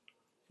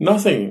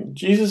 Nothing.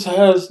 Jesus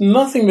has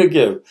nothing to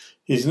give.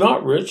 He's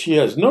not rich. He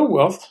has no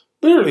wealth.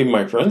 Barely,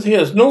 my friends. He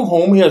has no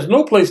home. He has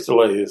no place to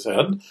lay his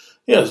head.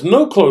 He has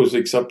no clothes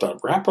except a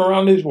wrap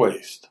around his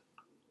waist.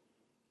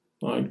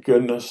 My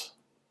goodness.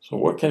 So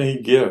what can he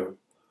give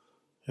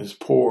his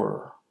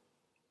poor,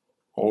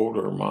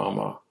 older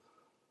mama?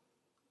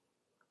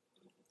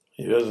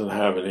 He doesn't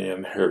have any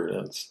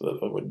inheritance that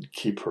would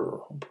keep her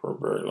for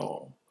very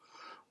long.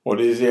 What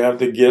does he have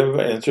to give?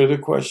 Answer the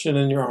question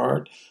in your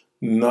heart.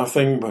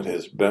 Nothing but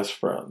his best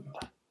friend.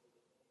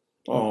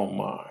 Oh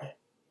my.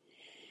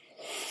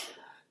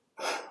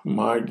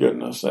 My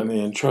goodness. And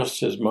he entrusts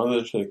his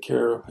mother to the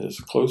care of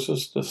his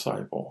closest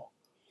disciple.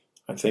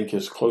 I think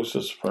his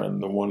closest friend,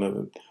 the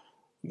one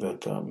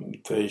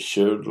that they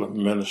shared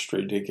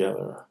ministry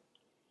together.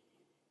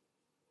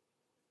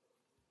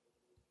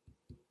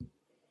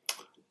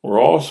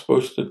 We're all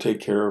supposed to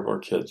take care of our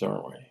kids,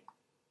 aren't we?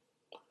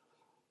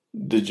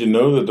 Did you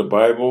know that the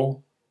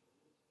Bible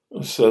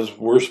says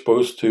we're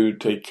supposed to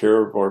take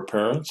care of our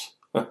parents?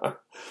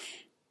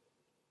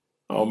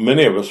 Oh,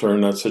 many of us are in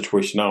that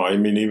situation now. I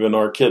mean, even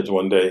our kids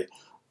one day,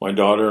 my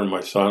daughter and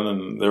my son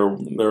and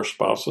their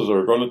spouses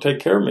are going to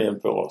take care of me and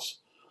Phyllis.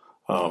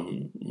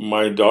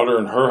 My daughter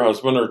and her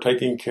husband are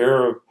taking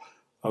care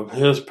of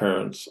his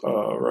parents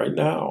right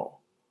now.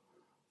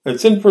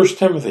 It's in 1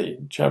 Timothy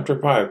chapter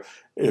 5.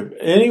 If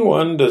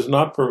anyone does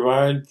not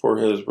provide for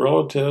his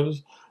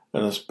relatives,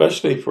 and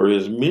especially for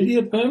his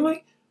immediate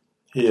family,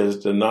 he has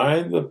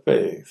denied the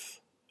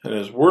faith and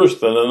is worse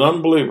than an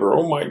unbeliever.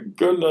 Oh my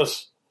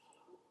goodness.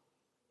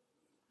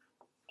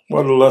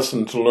 What a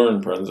lesson to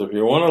learn, friends. If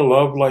you want to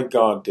love like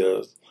God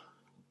does,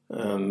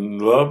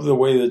 and love the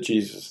way that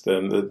Jesus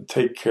did, then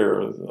take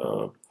care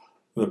of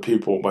the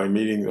people by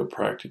meeting their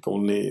practical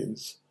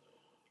needs,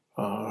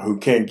 who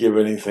can't give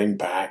anything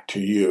back to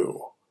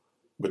you,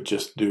 but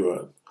just do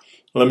it.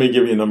 Let me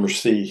give you number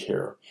C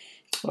here.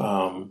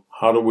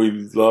 How do we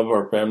love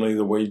our family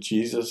the way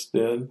Jesus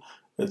did?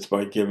 It's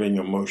by giving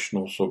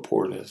emotional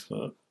support,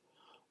 isn't it?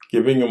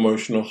 Giving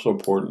emotional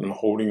support and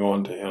holding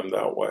on to him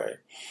that way.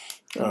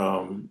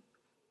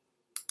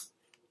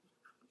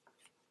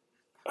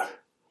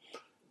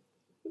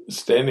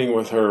 Standing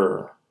with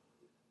her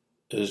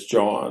is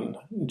John,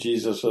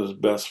 Jesus'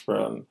 best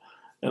friend.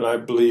 And I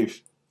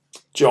believe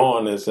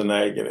John is in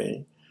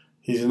agony.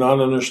 He's not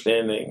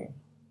understanding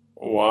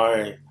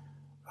why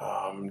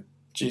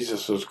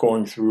Jesus is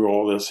going through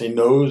all this. He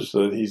knows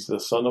that he's the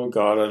Son of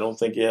God. I don't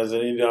think he has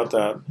any doubt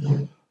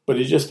that. But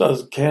he just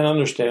can't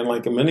understand,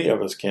 like many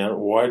of us can't.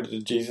 Why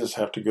did Jesus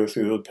have to go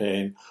through the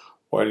pain?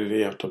 Why did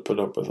he have to put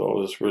up with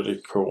all this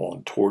ridicule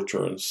and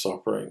torture and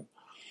suffering?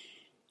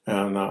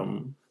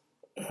 And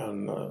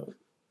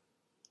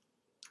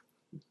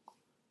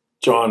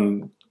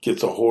John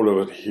gets a hold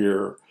of it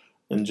here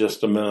in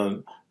just a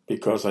minute,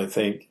 because I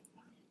think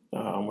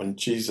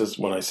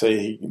when I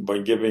say by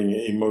giving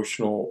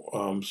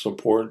emotional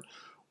support,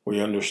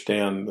 we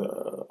understand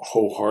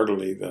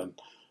wholeheartedly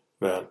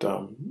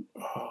that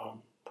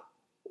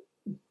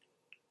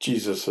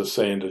Jesus is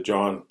saying to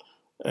John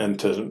and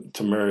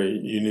to Mary,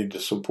 you need to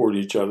support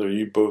each other.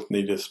 You both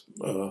need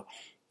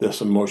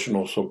this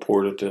emotional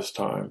support at this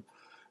time.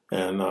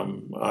 And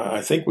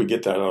I think we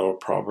get that out of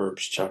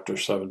Proverbs chapter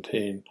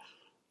 17.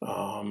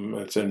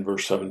 It's in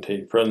verse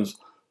 17.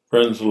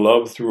 Friends,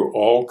 love through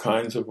all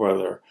kinds of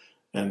weather,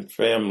 and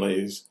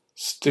families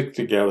stick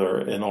together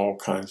in all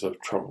kinds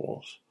of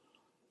troubles.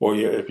 Well,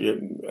 if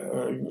you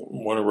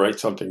want to write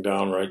something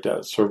down, write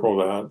that, circle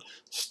that,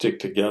 stick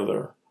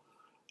together.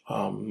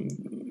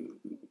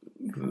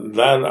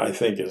 That, I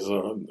think, is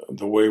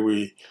the way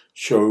we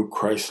show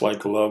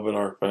Christ-like love in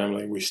our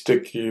family. We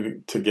stick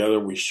together,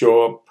 we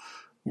show up,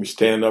 we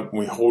stand up, and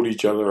we hold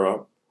each other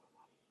up.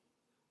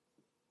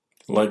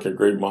 Like a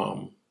great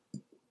mom,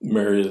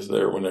 Mary is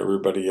there when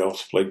everybody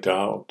else flaked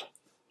out.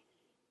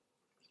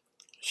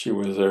 She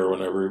was there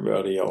when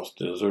everybody else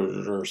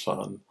deserted her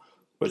son,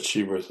 but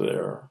she was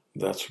there.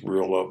 That's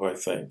real love, I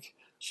think.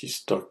 She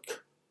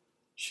stuck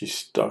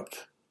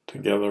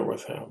together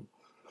with him.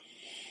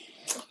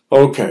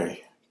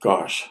 Okay,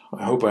 gosh,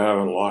 I hope I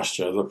haven't lost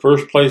you. The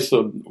first place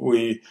that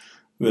we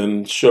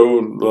then show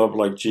love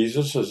like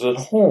Jesus is at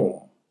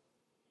home.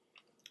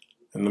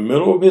 In the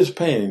middle of his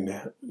pain,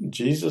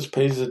 Jesus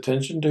pays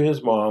attention to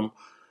his mom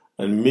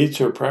and meets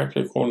her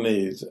practical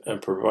needs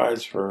and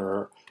provides for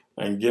her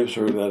and gives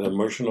her that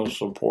emotional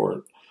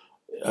support,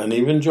 and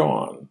even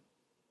John,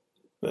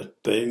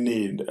 that they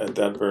need at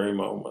that very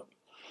moment.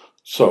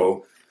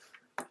 So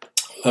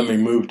let me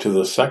move to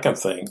the second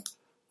thing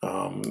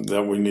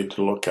that we need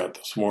to look at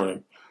this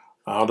morning.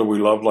 How do we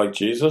love like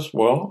Jesus?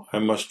 Well, I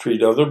must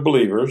treat other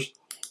believers.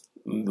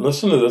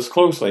 Listen to this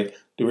closely.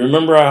 Do you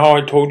remember how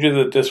I told you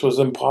that this was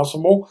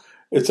impossible?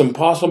 It's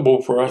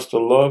impossible for us to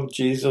love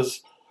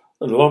Jesus,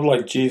 love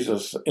like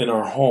Jesus in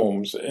our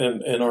homes,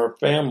 in our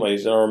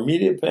families, in our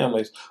immediate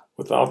families,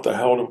 without the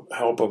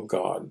help of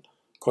God.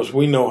 Because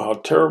we know how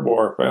terrible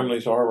our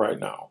families are right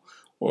now.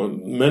 Well,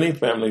 many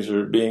families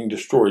are being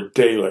destroyed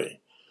daily.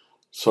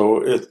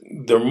 So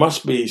there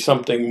must be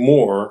something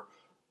more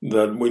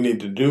that we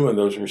need to do in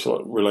those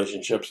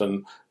relationships.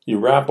 And you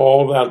wrap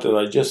all that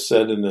I just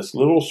said in this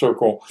little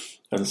circle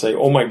and say,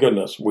 oh my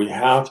goodness, we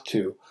have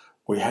to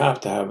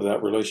have that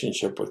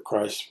relationship with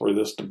Christ for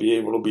this to be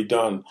able to be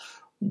done,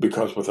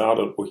 because without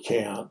it, we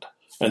can't.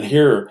 And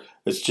here,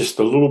 it's just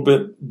a little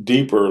bit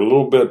deeper, a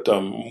little bit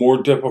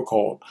more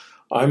difficult.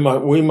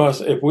 We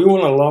must, if we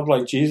want to love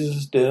like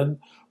Jesus did,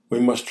 we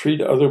must treat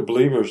other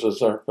believers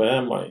as our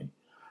family.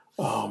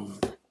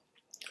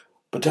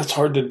 But that's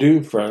hard to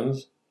do,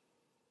 friends.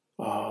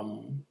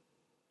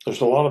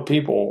 There's a lot of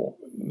people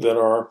that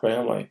are our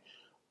family.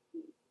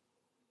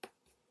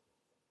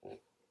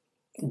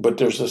 But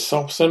there's a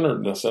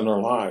self-centeredness in our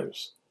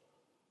lives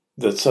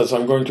that says,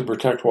 I'm going to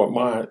protect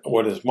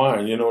what is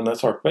mine, and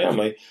that's our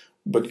family.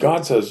 But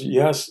God says,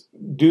 yes,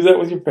 do that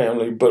with your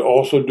family, but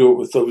also do it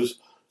with those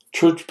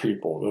church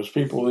people, those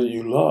people that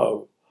you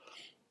love.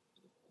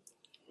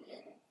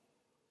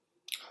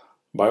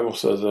 The Bible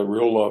says that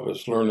real love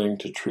is learning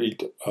to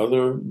treat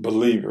other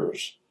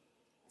believers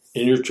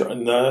in your church.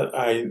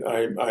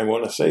 I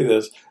want to say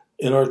this,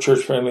 in our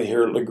church family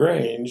here at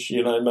LaGrange,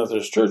 United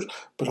Methodist Church,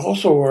 but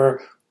also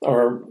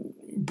our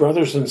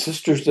brothers and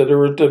sisters that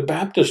are at the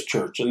Baptist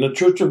Church and the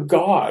Church of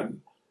God.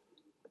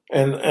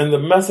 and the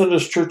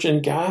Methodist Church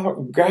in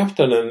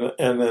Grafton,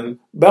 and then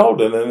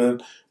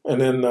Belden,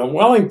 and then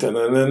Wellington,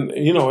 and then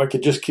I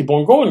could just keep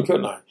on going,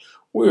 couldn't I?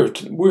 We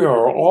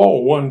are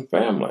all one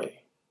family.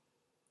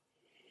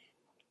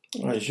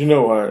 As you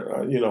know,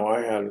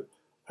 I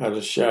had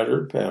a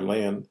shattered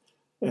family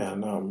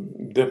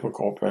and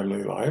difficult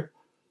family life,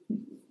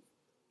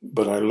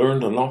 but I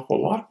learned an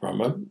awful lot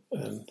from it,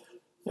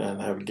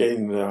 and have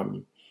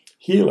gained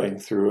healing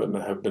through it, and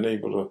have been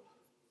able to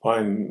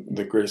find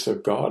the grace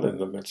of God in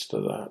the midst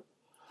of that.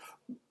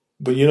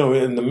 But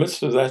in the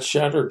midst of that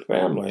shattered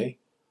family,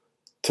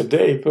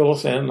 today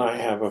Phyllis and I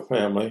have a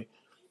family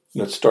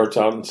that starts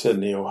out in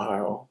Sydney,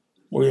 Ohio.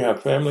 We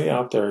have family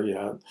out there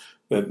yet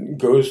that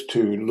goes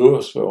to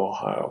Louisville,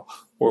 Ohio,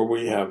 where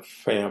we have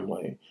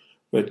family.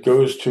 That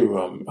goes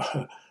to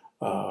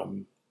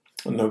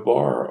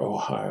Navarre,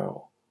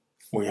 Ohio.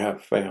 We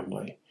have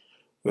family.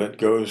 That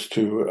goes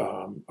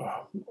to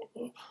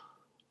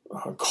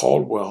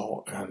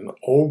Caldwell and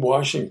Old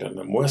Washington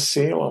and West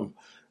Salem,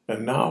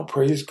 and now,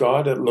 praise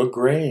God, at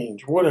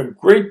LaGrange. What a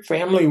great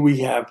family we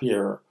have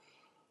here.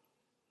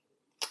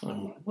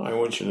 I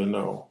want you to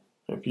know,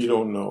 if you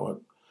don't know it,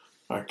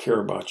 I care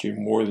about you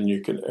more than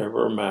you could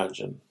ever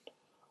imagine.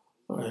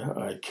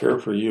 I care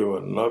for you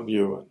and love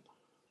you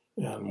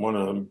and want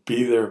to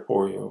be there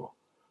for you.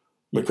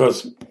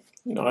 Because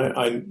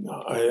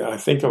I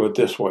think of it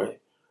this way.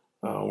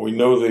 We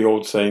know the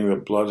old saying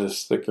that blood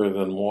is thicker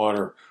than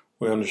water.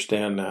 We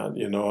understand that,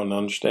 and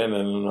understand it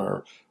in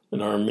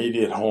our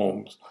immediate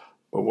homes.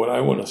 But what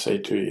I want to say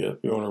to you, if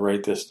you want to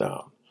write this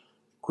down,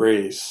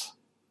 grace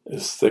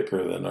is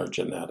thicker than our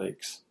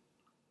genetics.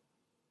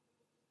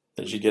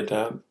 Did you get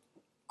that?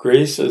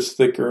 Grace is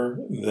thicker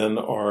than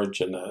our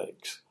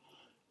genetics.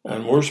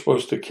 And we're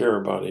supposed to care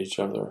about each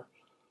other.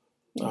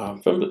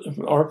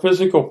 Our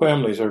physical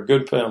families are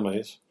good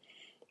families.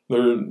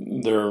 They're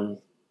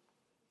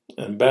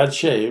in bad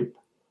shape.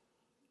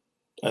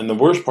 And the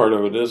worst part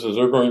of it is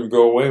they're going to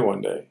go away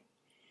one day.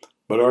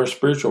 But our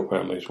spiritual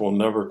families will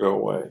never go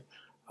away.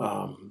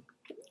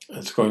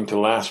 It's going to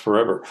last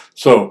forever.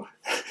 So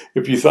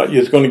if you thought you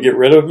was going to get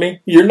rid of me,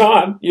 you're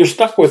not. You're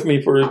stuck with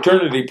me for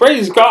eternity.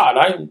 Praise God.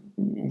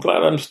 I'm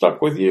glad I'm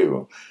stuck with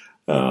you.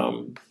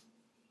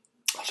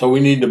 So we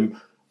need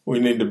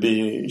to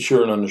be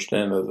sure and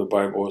understand that the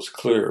Bible is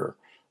clear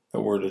that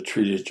we're to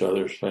treat each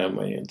other's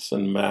family. It's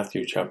in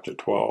Matthew chapter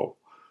 12.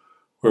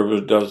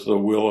 Whoever does the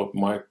will of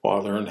my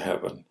Father in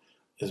heaven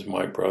is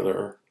my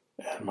brother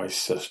and my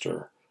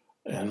sister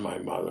and my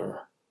mother.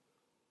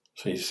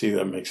 So you see,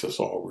 that makes us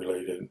all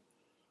related.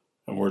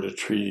 And we're to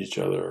treat each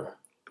other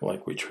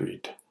like we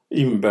treat,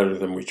 even better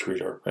than we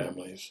treat our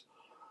families.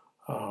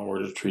 We're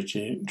to treat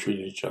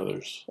each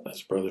other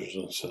as brothers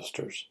and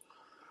sisters.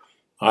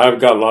 I've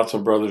got lots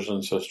of brothers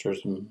and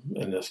sisters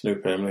in this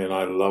new family, and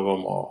I love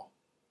them all.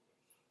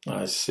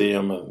 I see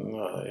them, and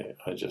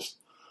I just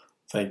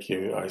thank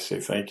you. I say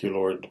thank you,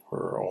 Lord,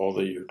 for all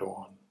that you're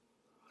doing.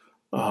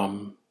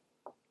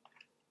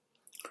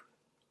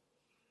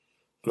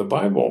 The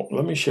Bible,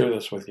 let me share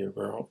this with you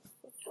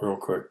real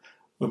quick.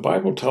 The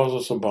Bible tells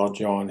us about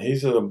John.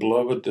 He's a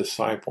beloved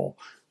disciple.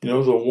 The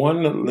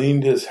one that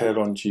leaned his head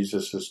on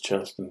Jesus'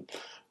 chest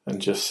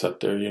and just sat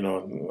there,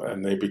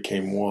 and they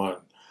became one.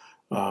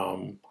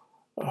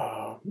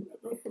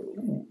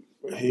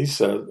 He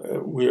said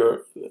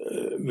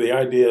the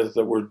idea is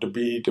that we're to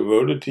be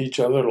devoted to each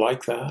other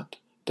like that,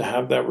 to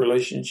have that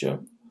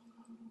relationship.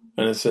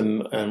 And it's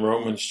in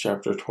Romans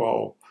chapter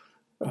 12.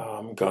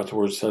 God's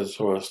word says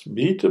to us,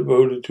 be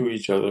devoted to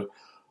each other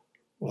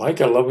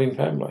like a loving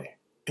family.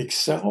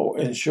 Excel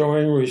in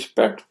showing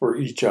respect for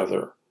each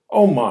other.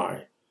 Oh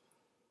my.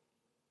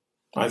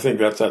 I think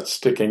that's that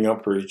sticking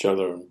up for each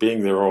other and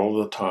being there all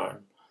the time.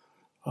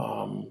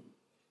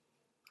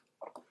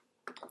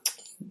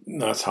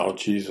 That's how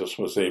Jesus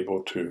was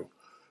able to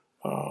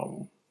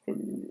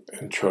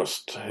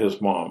entrust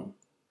his mom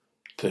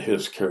to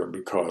his care,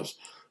 because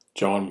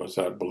John was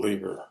that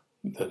believer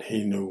that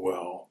he knew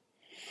well.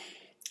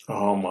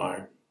 Oh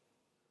my.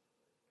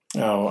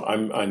 Now,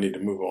 I need to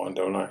move on,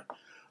 don't I?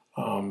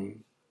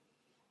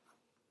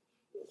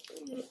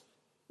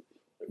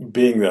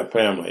 Being that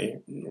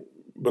family,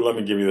 but let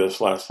me give you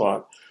this last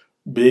thought.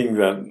 Being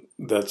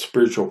that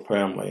spiritual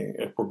family,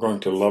 if we're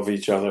going to love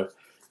each other,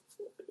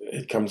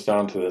 it comes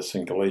down to this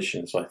in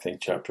Galatians, I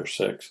think, chapter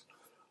 6.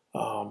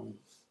 A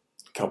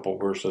couple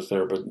verses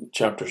there, but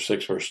chapter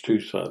 6, verse 2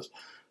 says,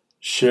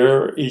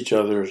 share each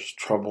other's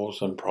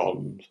troubles and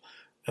problems,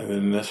 and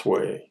in this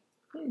way,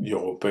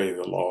 you'll obey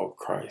the law of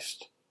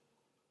Christ.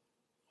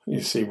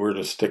 You see, we're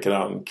to stick it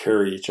out and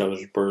carry each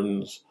other's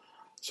burdens.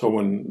 So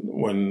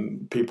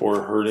when people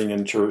are hurting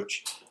in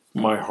church,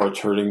 my heart's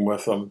hurting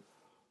with them.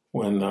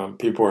 When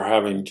people are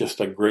having just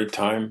a great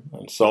time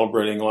and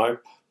celebrating life,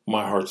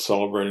 my heart's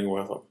celebrating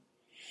with them.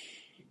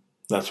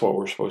 That's what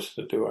we're supposed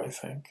to do, I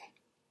think.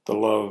 To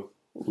love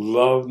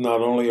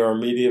not only our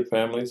immediate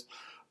families,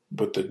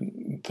 but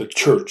the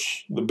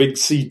church, the Big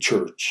C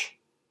church,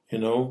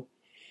 Not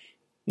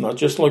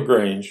just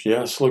LaGrange,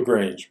 yes,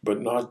 LaGrange,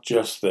 but not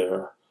just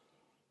there.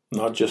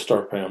 Not just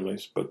our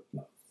families, but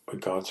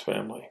with God's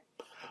family.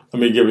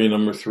 Let me give you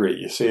number 3.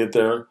 You see it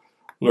there?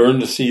 Learn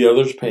to see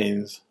others'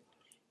 pain,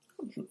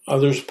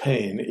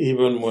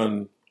 even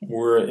when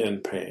we're in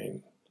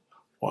pain.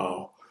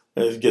 Wow.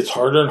 It gets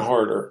harder and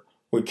harder.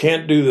 We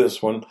can't do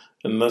this one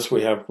unless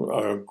we have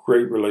a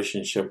great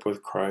relationship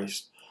with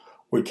Christ.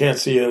 We can't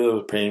see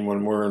others' pain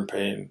when we're in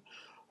pain.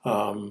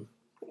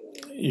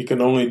 You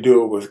can only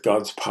do it with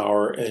God's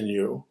power in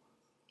you.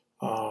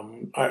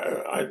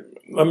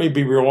 Let me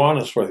be real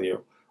honest with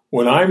you.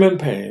 When I'm in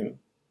pain,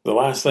 the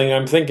last thing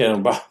I'm thinking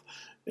about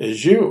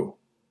is you.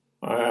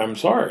 I'm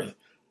sorry.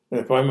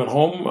 If I'm at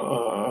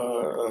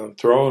home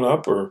throwing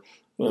up or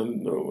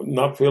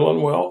not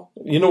feeling well,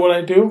 you know what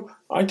I do?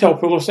 I tell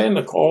Phyllis Ann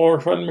to call her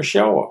friend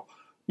Michelle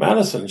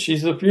Madison.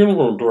 She's the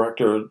funeral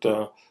director at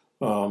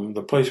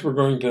the place we're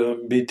going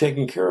to be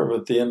taken care of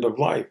at the end of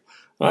life.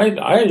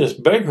 I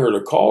just beg her to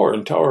call her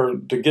and tell her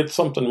to get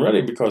something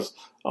ready because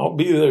I'll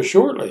be there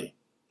shortly.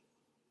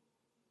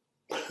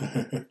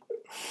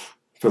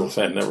 Phyllis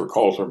Ann never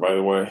calls her, by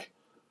the way.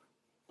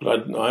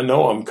 But I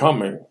know I'm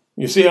coming.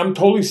 You see, I'm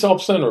totally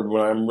self-centered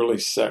when I'm really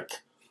sick.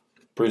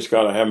 Praise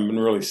God, I haven't been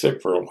really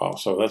sick for a while,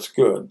 so that's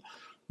good.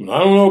 And I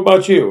don't know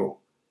about you,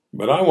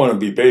 but I want to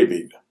be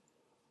babied.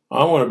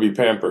 I want to be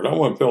pampered. I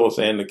want Phyllis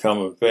Ann to come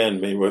and fan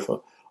me with a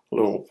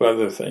little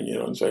feather thing,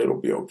 and say, it'll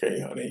be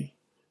okay, honey.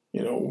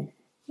 I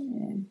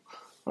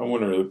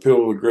want her to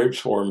peel the grapes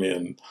for me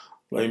and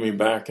lay me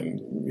back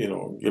and,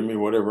 give me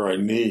whatever I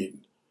need.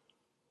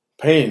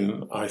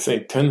 Pain, I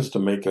think, tends to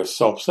make us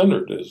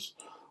self-centered is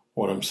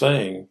what I'm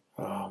saying.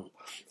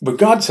 But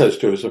God says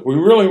to us, if we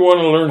really want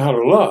to learn how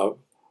to love,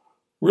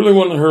 really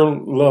want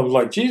to love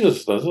like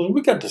Jesus does,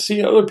 we got to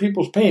see other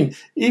people's pain,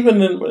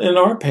 even in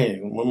our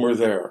pain when we're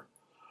there.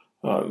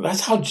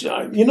 That's how,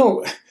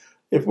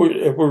 if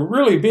we're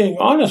really being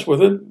honest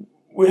with it,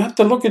 we have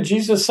to look at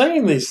Jesus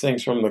saying these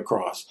things from the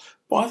cross.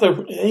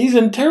 Father, he's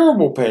in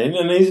terrible pain,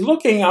 and he's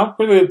looking out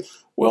for the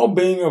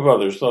well-being of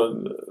others.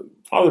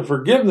 Father,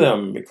 forgive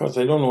them because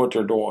they don't know what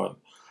they're doing.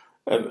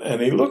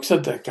 And he looks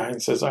at that guy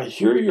and says, I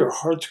hear your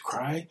heart's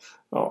cry.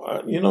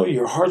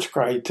 Your heart's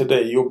cry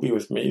today, you'll be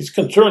with me. He's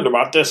concerned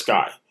about this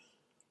guy.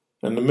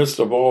 In the midst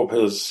of all of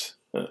his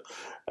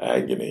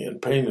agony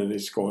and pain that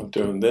he's going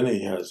through. And then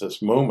he has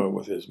this moment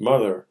with his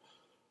mother.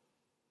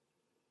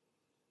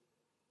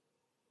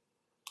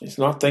 He's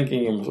not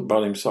thinking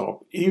about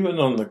himself, even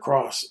on the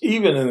cross,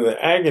 even in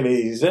the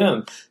agony he's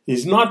in.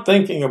 He's not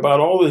thinking about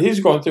all that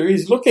he's going through.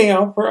 He's looking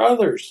out for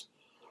others.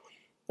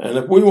 And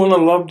if we want to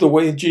love the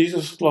way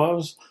Jesus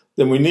loves,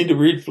 then we need to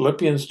read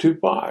Philippians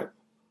 2:5.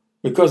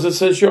 Because it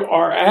says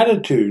our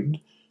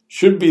attitude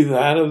should be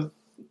that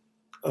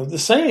of the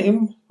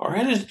same. Our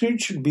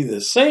attitude should be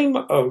the same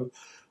of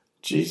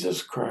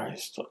Jesus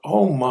Christ.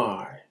 Oh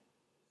my.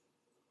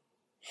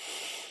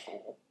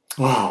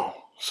 Wow.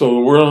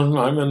 So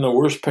I'm in the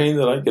worst pain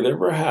that I could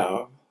ever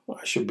have.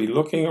 I should be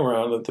looking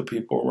around at the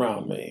people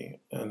around me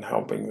and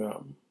helping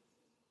them.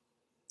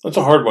 That's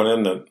a hard one,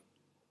 isn't it?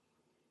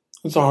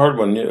 It's a hard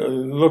one.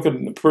 Look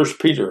at 1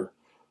 Peter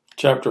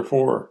chapter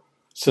 4.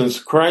 Since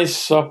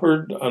Christ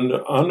suffered,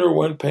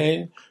 underwent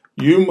pain,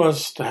 you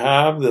must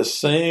have the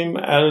same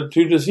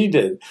attitude as he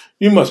did.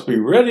 You must be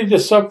ready to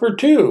suffer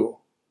too.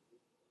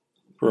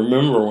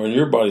 Remember, when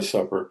your body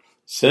suffers,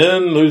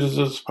 sin loses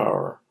its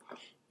power.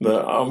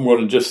 I'm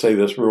going to just say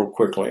this real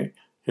quickly.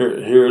 Here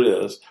it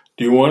is.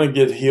 Do you want to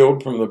get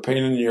healed from the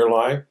pain in your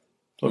life,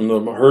 from the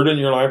hurt in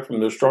your life, from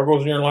the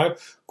struggles in your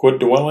life? Quit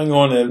dwelling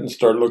on it and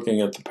start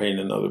looking at the pain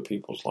in other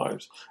people's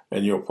lives,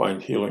 and you'll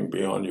find healing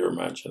beyond your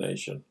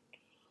imagination,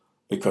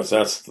 because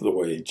that's the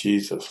way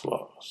Jesus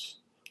loves.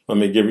 Let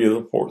me give you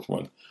the 4th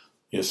one.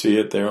 You see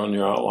it there on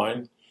your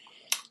outline?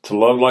 To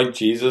love like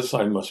Jesus,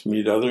 I must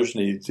meet others'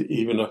 needs,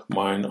 even if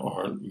mine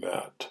aren't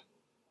met.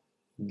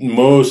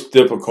 Most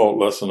difficult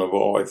lesson of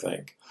all, I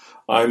think.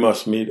 I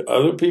must meet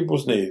other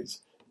people's needs,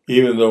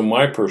 even though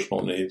my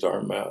personal needs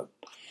aren't met.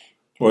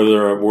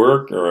 Whether at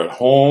work or at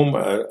home,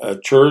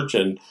 at church,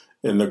 and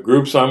in the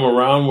groups I'm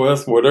around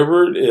with,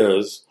 whatever it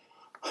is,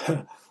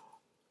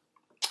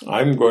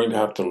 I'm going to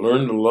have to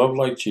learn to love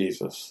like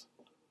Jesus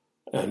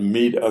and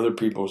meet other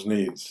people's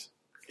needs,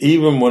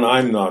 even when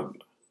I'm not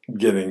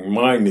getting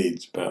my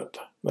needs met.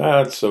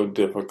 That's so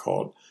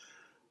difficult.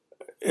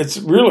 It's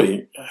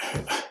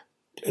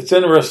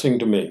interesting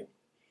to me.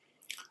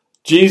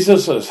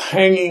 Jesus is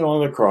hanging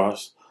on the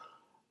cross,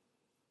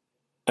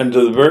 and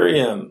to the very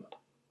end,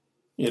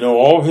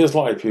 all his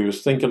life he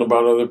was thinking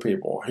about other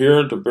people. Here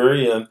at the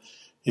very end,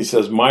 he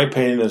says, my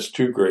pain is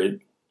too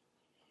great.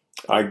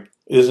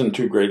 Isn't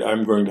too great.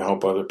 I'm going to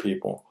help other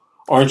people.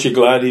 Aren't you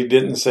glad he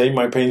didn't say,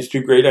 my pain's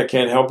too great, I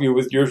can't help you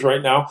with yours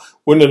right now?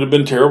 Wouldn't it have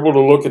been terrible to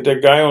look at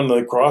that guy on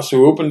the cross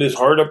who opened his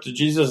heart up to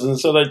Jesus and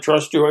said, I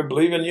trust you, I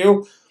believe in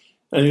you?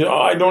 And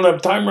I don't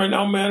have time right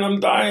now, man, I'm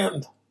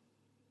dying.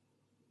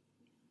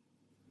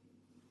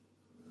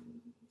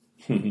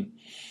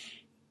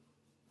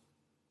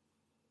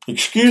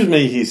 Excuse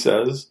me, he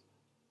says.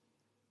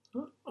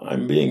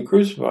 I'm being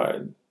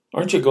crucified.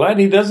 Aren't you glad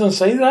he doesn't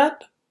say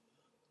that?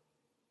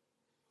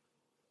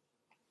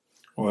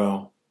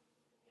 Well,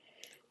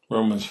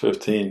 Romans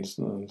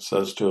 15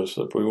 says to us,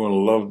 if we want to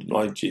love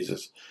like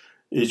Jesus,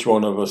 each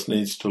one of us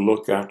needs to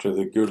look after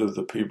the good of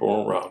the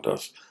people around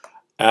us,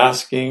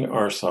 asking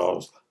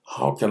ourselves,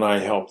 how can I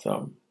help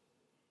them?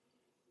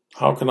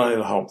 How can I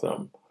help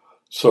them?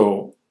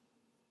 So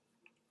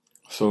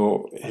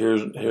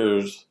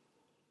here's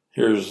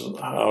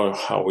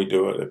how we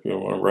do it. If you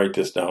want to write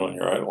this down on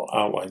your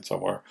outline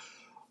somewhere,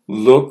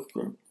 look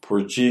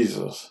for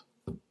Jesus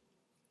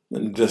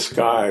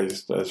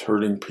disguised as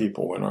hurting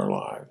people in our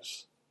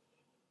lives.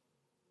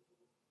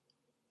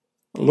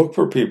 Look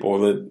for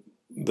people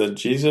that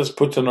Jesus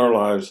puts in our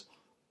lives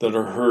that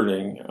are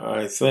hurting.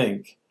 I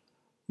think,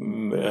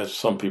 as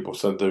some people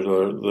said,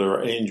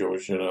 they're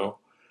angels. They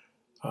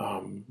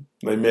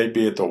may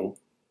be at the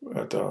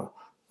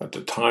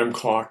time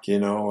clock,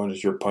 and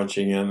as you're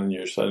punching in and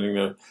you're standing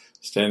there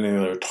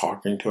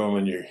talking to them,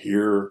 and you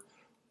hear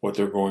what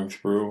they're going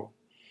through.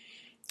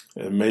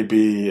 It may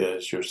be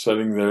as you're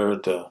sitting there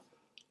at the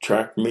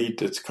track meet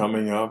that's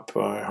coming up,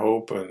 I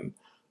hope, and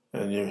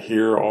you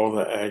hear all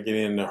the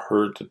agony and the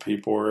hurt that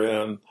people are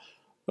in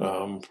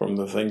from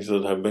the things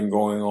that have been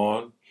going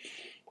on.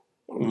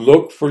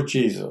 Look for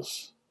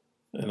Jesus.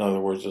 In other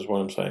words, is what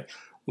I'm saying.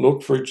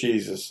 Look for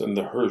Jesus in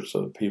the hurts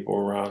of the people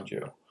around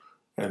you,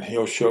 and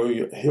He'll show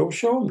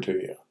them to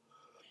you.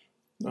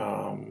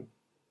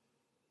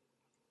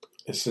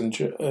 It's in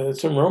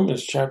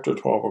Romans chapter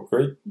 12, a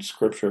great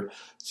scripture. It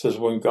says,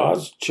 when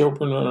God's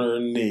children are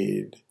in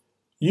need,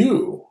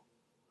 you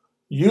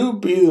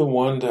be the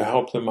one to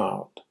help them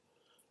out.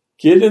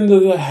 Get into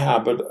the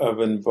habit of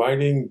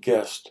inviting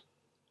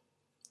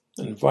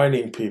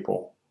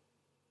people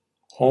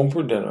home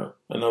for dinner.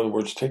 In other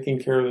words, taking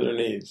care of their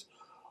needs.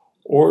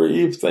 Or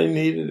if they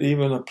needed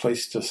even a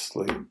place to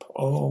sleep.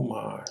 Oh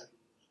my.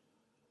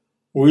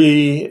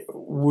 We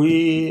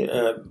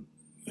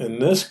in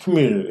this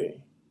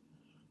community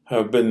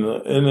have been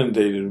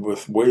inundated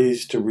with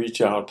ways to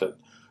reach out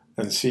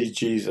and see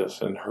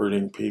Jesus in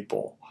hurting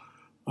people.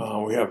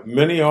 We have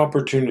many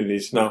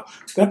opportunities. Now,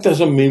 that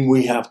doesn't mean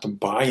we have to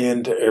buy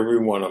into every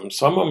one of them.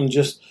 Some of them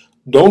just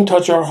don't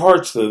touch our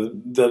hearts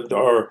that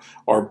are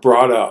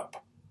brought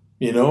up,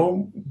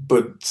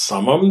 but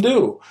some of them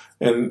do.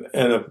 And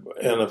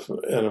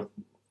if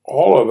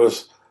all of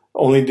us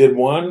only did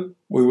one,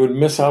 we would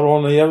miss out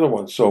on the other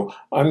one. So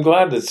I'm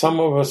glad that some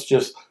of us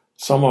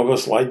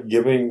like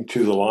giving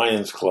to the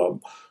Lions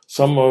Club.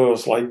 Some of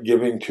us like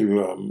giving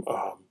to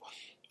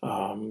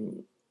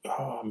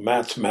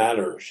Matt's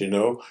Matters,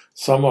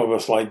 Some of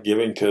us like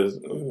giving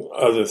to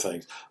other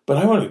things. But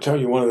I want to tell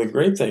you, one of the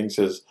great things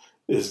is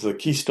the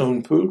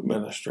Keystone Food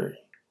Ministry.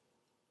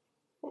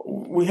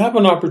 We have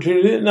an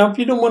opportunity. Now, if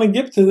you don't want to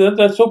give to that,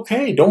 that's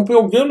okay. Don't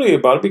feel guilty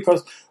about it,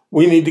 because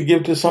we need to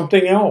give to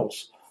something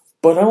else.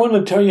 But I want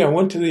to tell you, I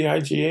went to the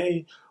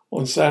IGA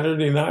on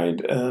Saturday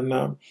night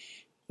and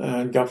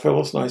got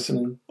Phyllis nice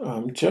and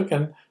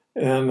chicken,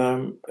 and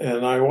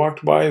I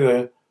walked by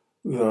the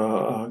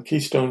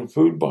Keystone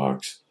food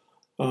box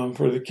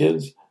for the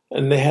kids,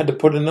 and they had to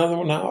put another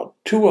one out.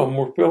 2 of them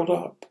were filled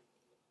up.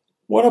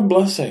 What a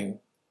blessing.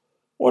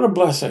 What a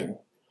blessing.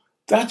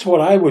 That's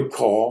what I would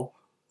call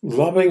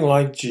loving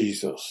like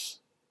Jesus.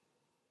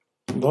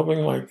 Loving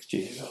like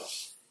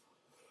Jesus.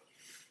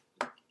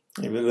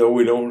 Even though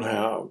we don't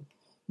have,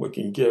 we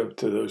can give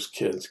to those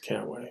kids,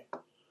 can't we?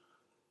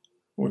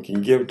 We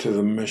can give to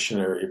the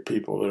missionary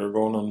people that are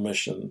going on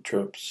mission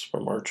trips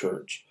from our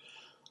church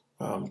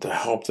to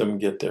help them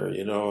get there.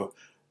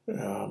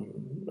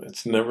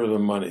 It's never the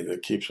money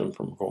that keeps them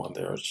from going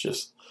there. It's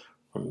just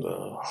from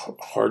the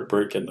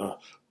heartbreak and the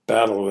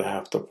battle they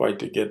have to fight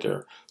to get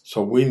there.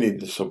 So we need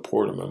to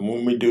support them. And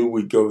when we do,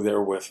 we go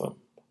there with them.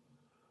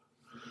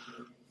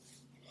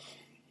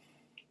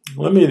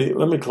 Let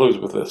me close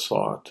with this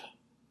thought.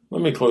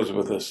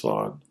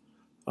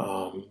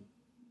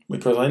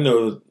 Because I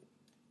know that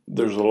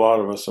there's a lot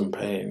of us in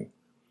pain.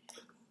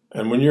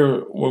 And when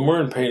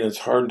we're in pain, it's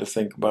hard to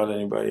think about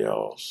anybody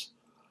else.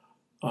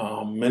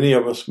 Many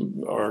of us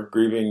are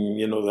grieving,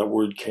 that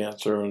word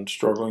cancer, and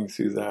struggling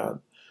through that.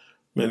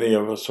 Many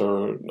of us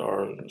are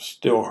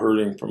still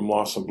hurting from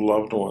loss of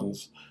loved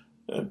ones.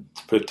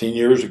 15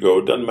 years ago,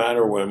 it doesn't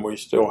matter when, we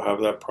still have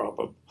that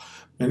problem.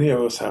 Many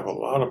of us have a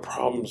lot of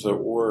problems at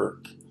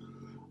work.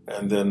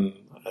 And then,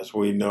 as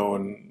we know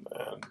and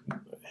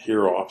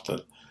hear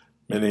often,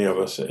 many of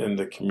us in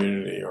the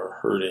community are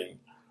hurting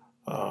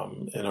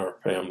in our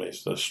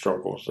families. The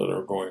struggles that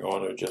are going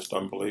on are just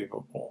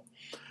unbelievable.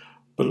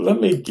 But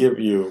let me give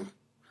you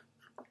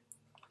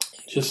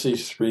just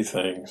these 3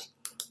 things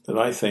that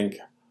I think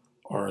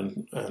are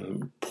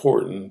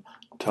important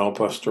to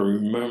help us to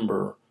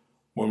remember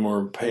when we're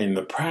in pain,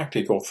 the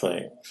practical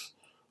things.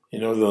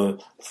 The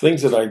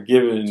things that I've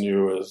given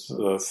you as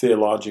the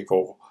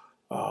theological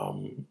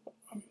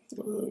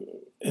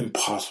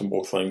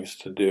impossible things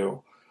to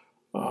do.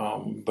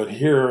 But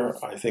here,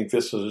 I think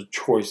this is a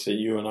choice that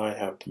you and I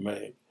have to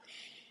make,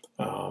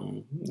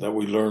 that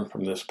we learn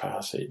from this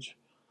passage.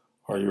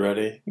 Are you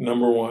ready?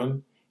 Number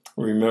 1,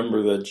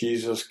 remember that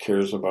Jesus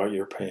cares about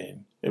your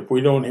pain. If we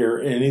don't hear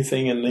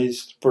anything in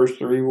these first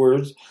 3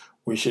 words,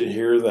 We should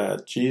hear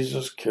that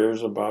Jesus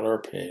cares about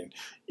our pain,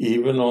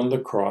 even on the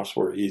cross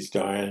where he's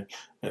dying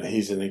and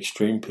he's in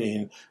extreme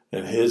pain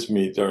and his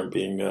needs aren't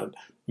being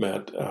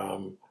met.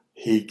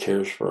 He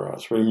cares for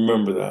us.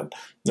 Remember that.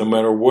 No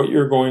matter what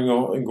you're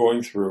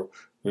going through,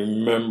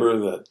 remember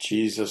that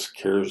Jesus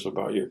cares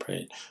about your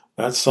pain.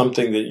 That's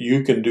something that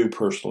you can do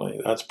personally.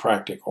 That's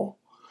practical.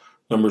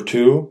 Number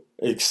 2,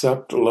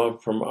 accept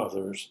love from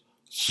others.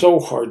 So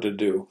hard to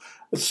do.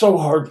 It's so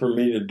hard for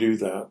me to do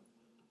that.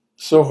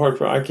 So hard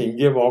I can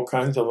give all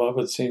kinds of love,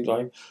 it seems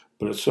like,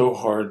 but it's so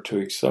hard to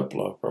accept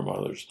love from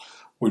others.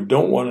 We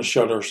don't want to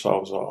shut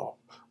ourselves off.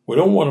 We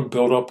don't want to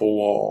build up a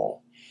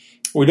wall.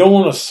 We don't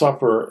want to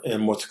suffer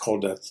in what's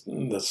called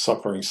that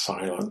suffering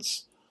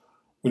silence.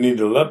 We need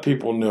to let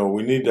people know.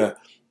 We need to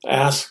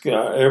ask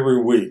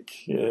every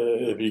week,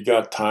 if you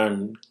got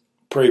time,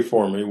 pray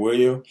for me, will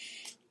you?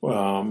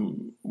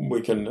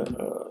 We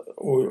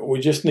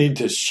just need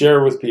to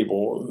share with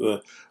people.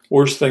 The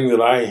worst thing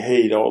that I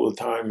hate all the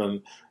time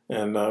and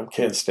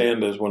can't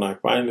stand is when I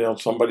find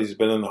out somebody's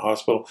been in the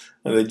hospital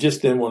and they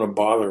just didn't want to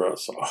bother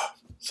us.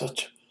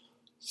 It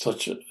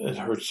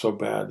hurts so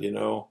bad,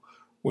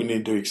 We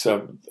need to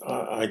accept,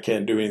 I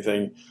can't do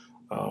anything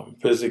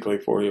physically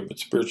for you, but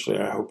spiritually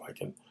I hope I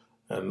can.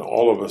 And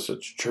all of us at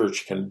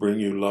church can bring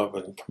you love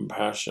and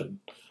compassion.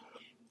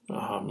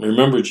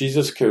 Remember,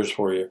 Jesus cares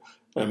for you,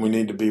 and we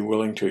need to be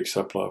willing to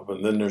accept love.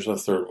 And then there's a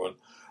third one.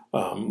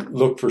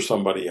 Look for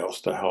somebody else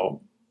to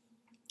help.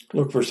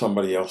 Look for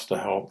somebody else to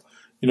help.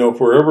 If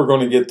we're ever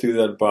going to get through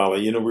that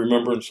valley,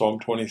 remember in Psalm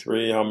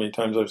 23, how many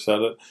times I've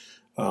said it?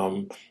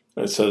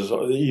 It says,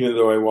 even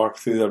though I walk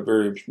through that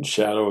very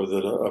shadow of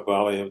a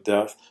valley of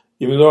death,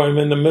 even though I'm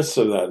in the midst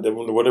of that,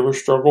 whatever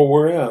struggle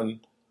we're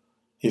in,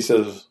 he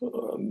says,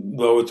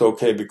 though it's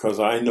okay because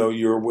I know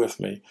you're with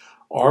me.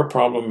 Our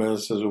problem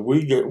is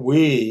we get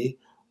through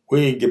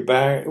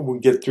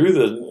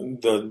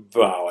the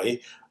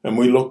valley and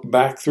we look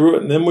back through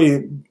it, and then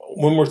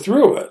when we're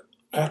through it,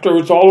 after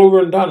it's all over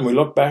and done, we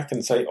look back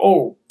and say,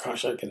 oh,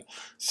 gosh, I can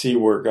see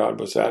where God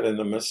was at in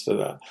the midst of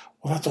that.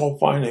 Well, that's all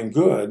fine and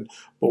good,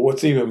 but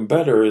what's even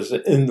better is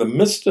that in the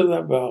midst of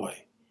that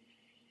valley,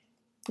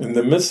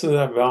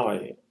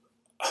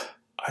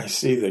 I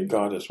see that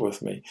God is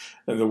with me.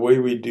 And the way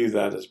we do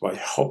that is by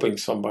helping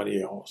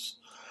somebody else.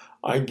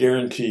 I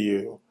guarantee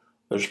you,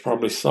 there's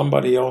probably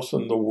somebody else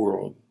in the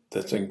world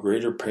that's in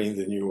greater pain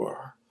than you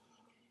are.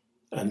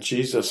 And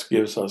Jesus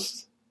gives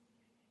us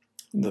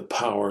the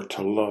power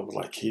to love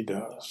like he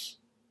does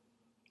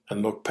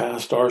and look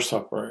past our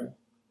suffering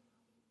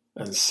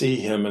and see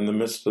him in the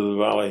midst of the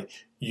valley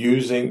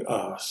using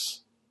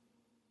us.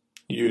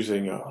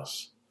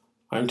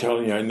 I'm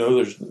telling you, I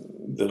know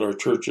that our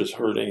church is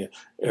hurting.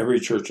 Every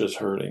church is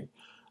hurting.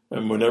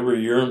 And whenever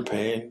you're in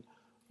pain,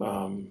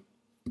 I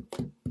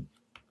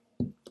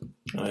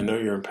know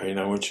you're in pain.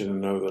 I want you to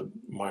know that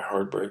my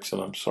heart breaks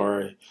and I'm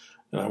sorry.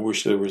 And I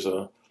wish there was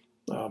a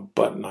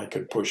button I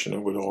could push and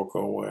it would all go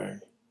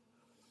away.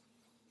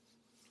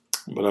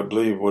 But I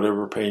believe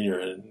whatever pain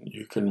you're in,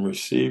 you can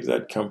receive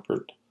that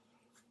comfort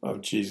of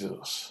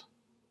Jesus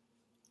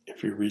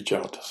if you reach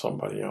out to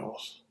somebody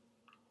else.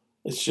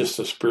 It's just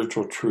a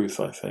spiritual truth,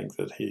 I think,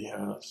 that he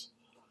has.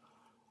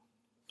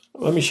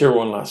 Let me share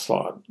one last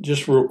thought,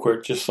 just real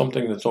quick, just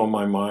something that's on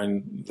my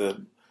mind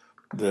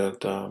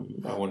that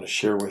I want to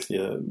share with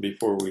you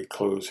before we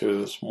close here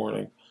this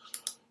morning.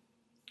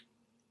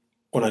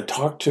 When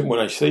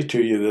I say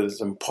to you that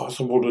it's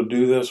impossible to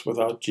do this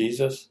without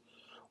Jesus,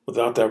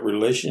 without that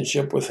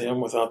relationship with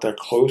him, without that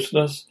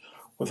closeness,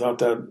 without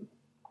that,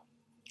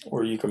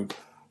 where you can,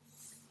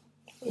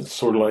 it's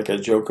sort of like I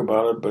joke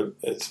about it, but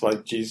it's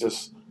like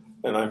Jesus,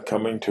 and I'm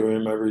coming to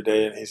him every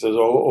day, and he says,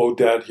 oh,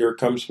 Dad, here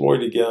comes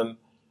Lloyd again.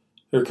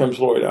 Here comes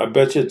Lloyd. I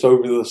bet you it's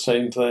over the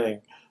same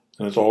thing.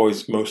 And it's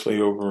always mostly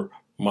over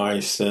my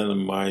sin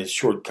and my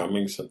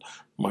shortcomings and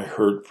my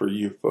hurt for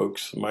you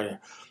folks, my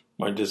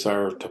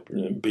desire to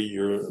be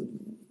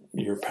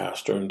your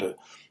pastor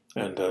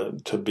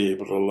and to be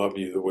able to love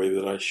you the way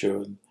that I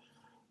should.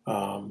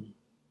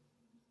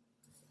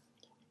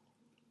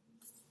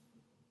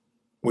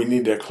 We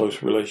need that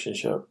close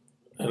relationship.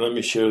 And let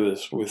me share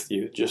this with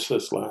you, just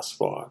this last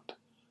thought.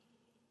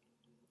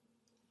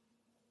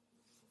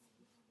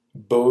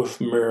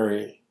 Both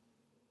Mary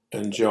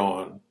and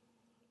John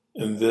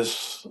in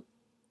this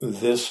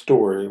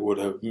story would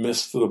have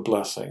missed the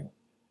blessing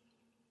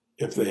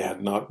if they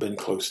had not been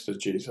close to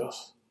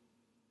Jesus.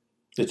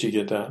 Did you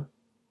get that?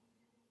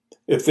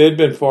 If they'd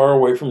been far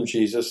away from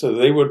Jesus, so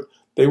they would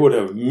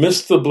have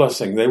missed the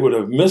blessing. They would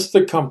have missed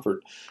the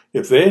comfort.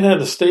 If they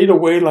had stayed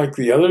away like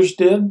the others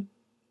did,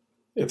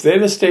 if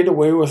they'd have stayed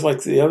away with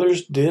like the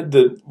others did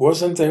that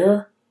wasn't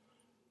there,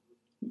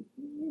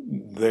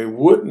 they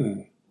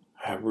wouldn't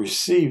have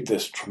received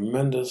this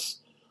tremendous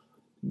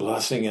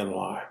blessing in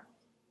life.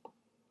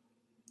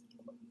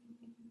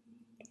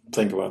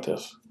 Think about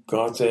this.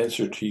 God's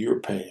answer to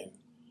your pain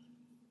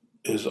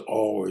is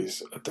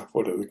always at the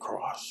foot of the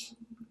cross.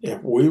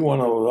 If we want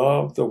to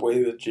love the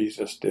way that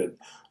Jesus did,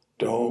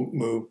 don't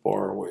move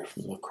far away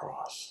from the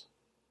cross.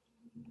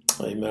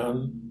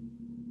 Amen.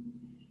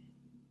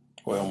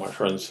 Well, my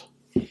friends,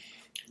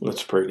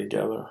 let's pray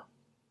together.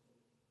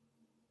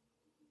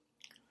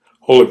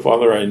 Holy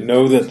Father, I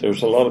know that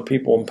there's a lot of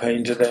people in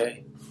pain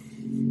today,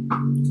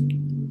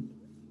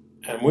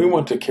 and we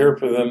want to care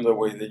for them the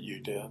way that you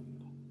did.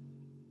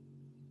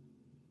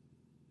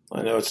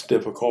 I know it's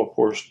difficult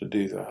for us to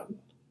do that.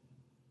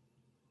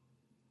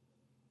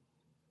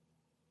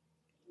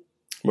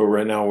 But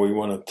right now we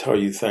want to tell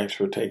you thanks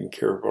for taking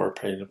care of our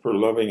pain and for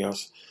loving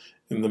us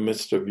in the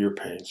midst of your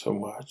pain so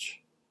much.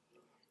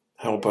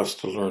 Help us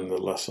to learn the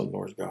lesson,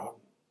 Lord God.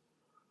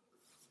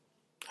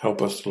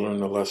 Help us to learn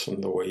the lesson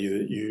the way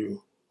that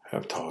you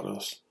have taught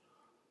us,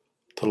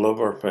 to love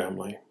our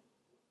family,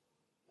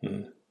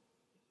 to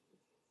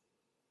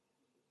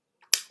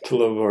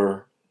love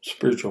our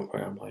spiritual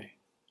family,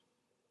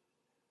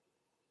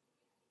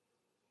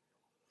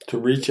 to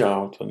reach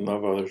out and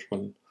love others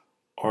when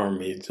our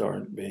needs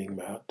aren't being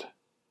met,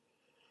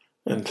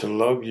 and to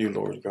love you,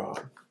 Lord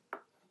God,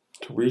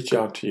 to reach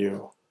out to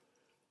you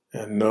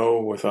and know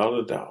without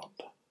a doubt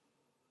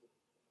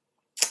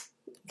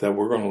that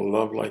we're going to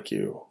love like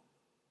you,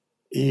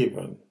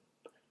 even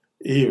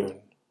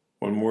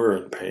when we're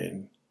in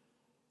pain,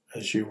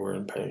 as you were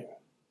in pain.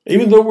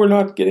 Even though we're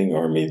not getting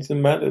our needs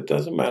met, it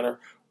doesn't matter.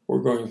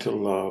 We're going to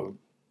love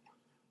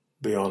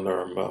beyond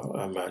our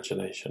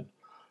imagination,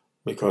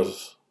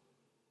 because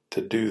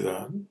to do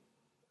that,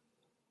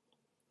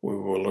 we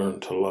will learn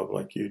to love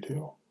like you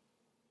do.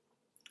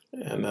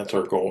 And that's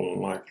our goal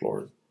in life,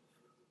 Lord.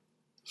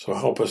 So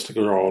help us to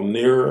draw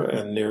nearer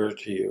and nearer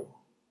to you,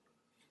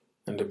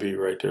 and to be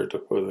right there at the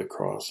foot of the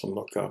cross and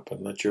look up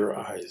and let your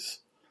eyes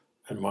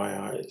and my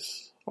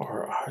eyes,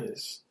 our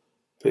eyes,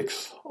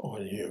 fix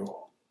on you.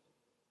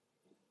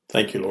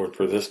 Thank you, Lord,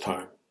 for this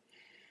time.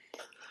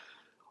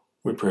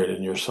 We pray it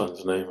in your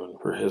Son's name and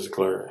for his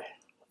glory.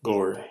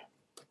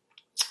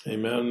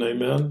 Amen,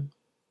 amen.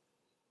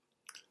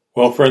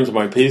 Well, friends,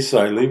 my peace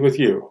I leave with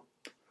you.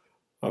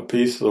 A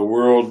peace the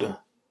world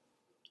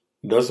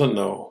doesn't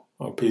know.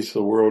 A peace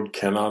the world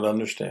cannot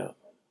understand.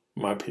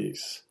 My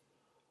peace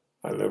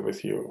I live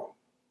with you.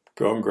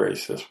 Go in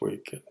grace this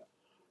week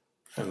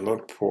and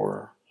look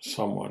for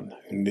someone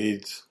who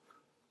needs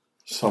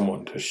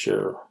someone to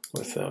share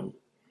with them,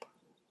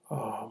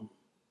 all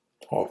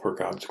for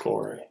God's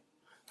glory.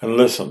 And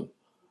listen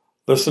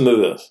to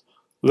this.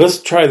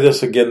 Let's try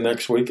this again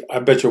next week. I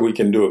bet you we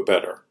can do it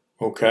better.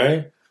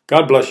 Okay?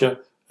 God bless you,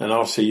 and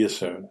I'll see you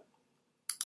soon.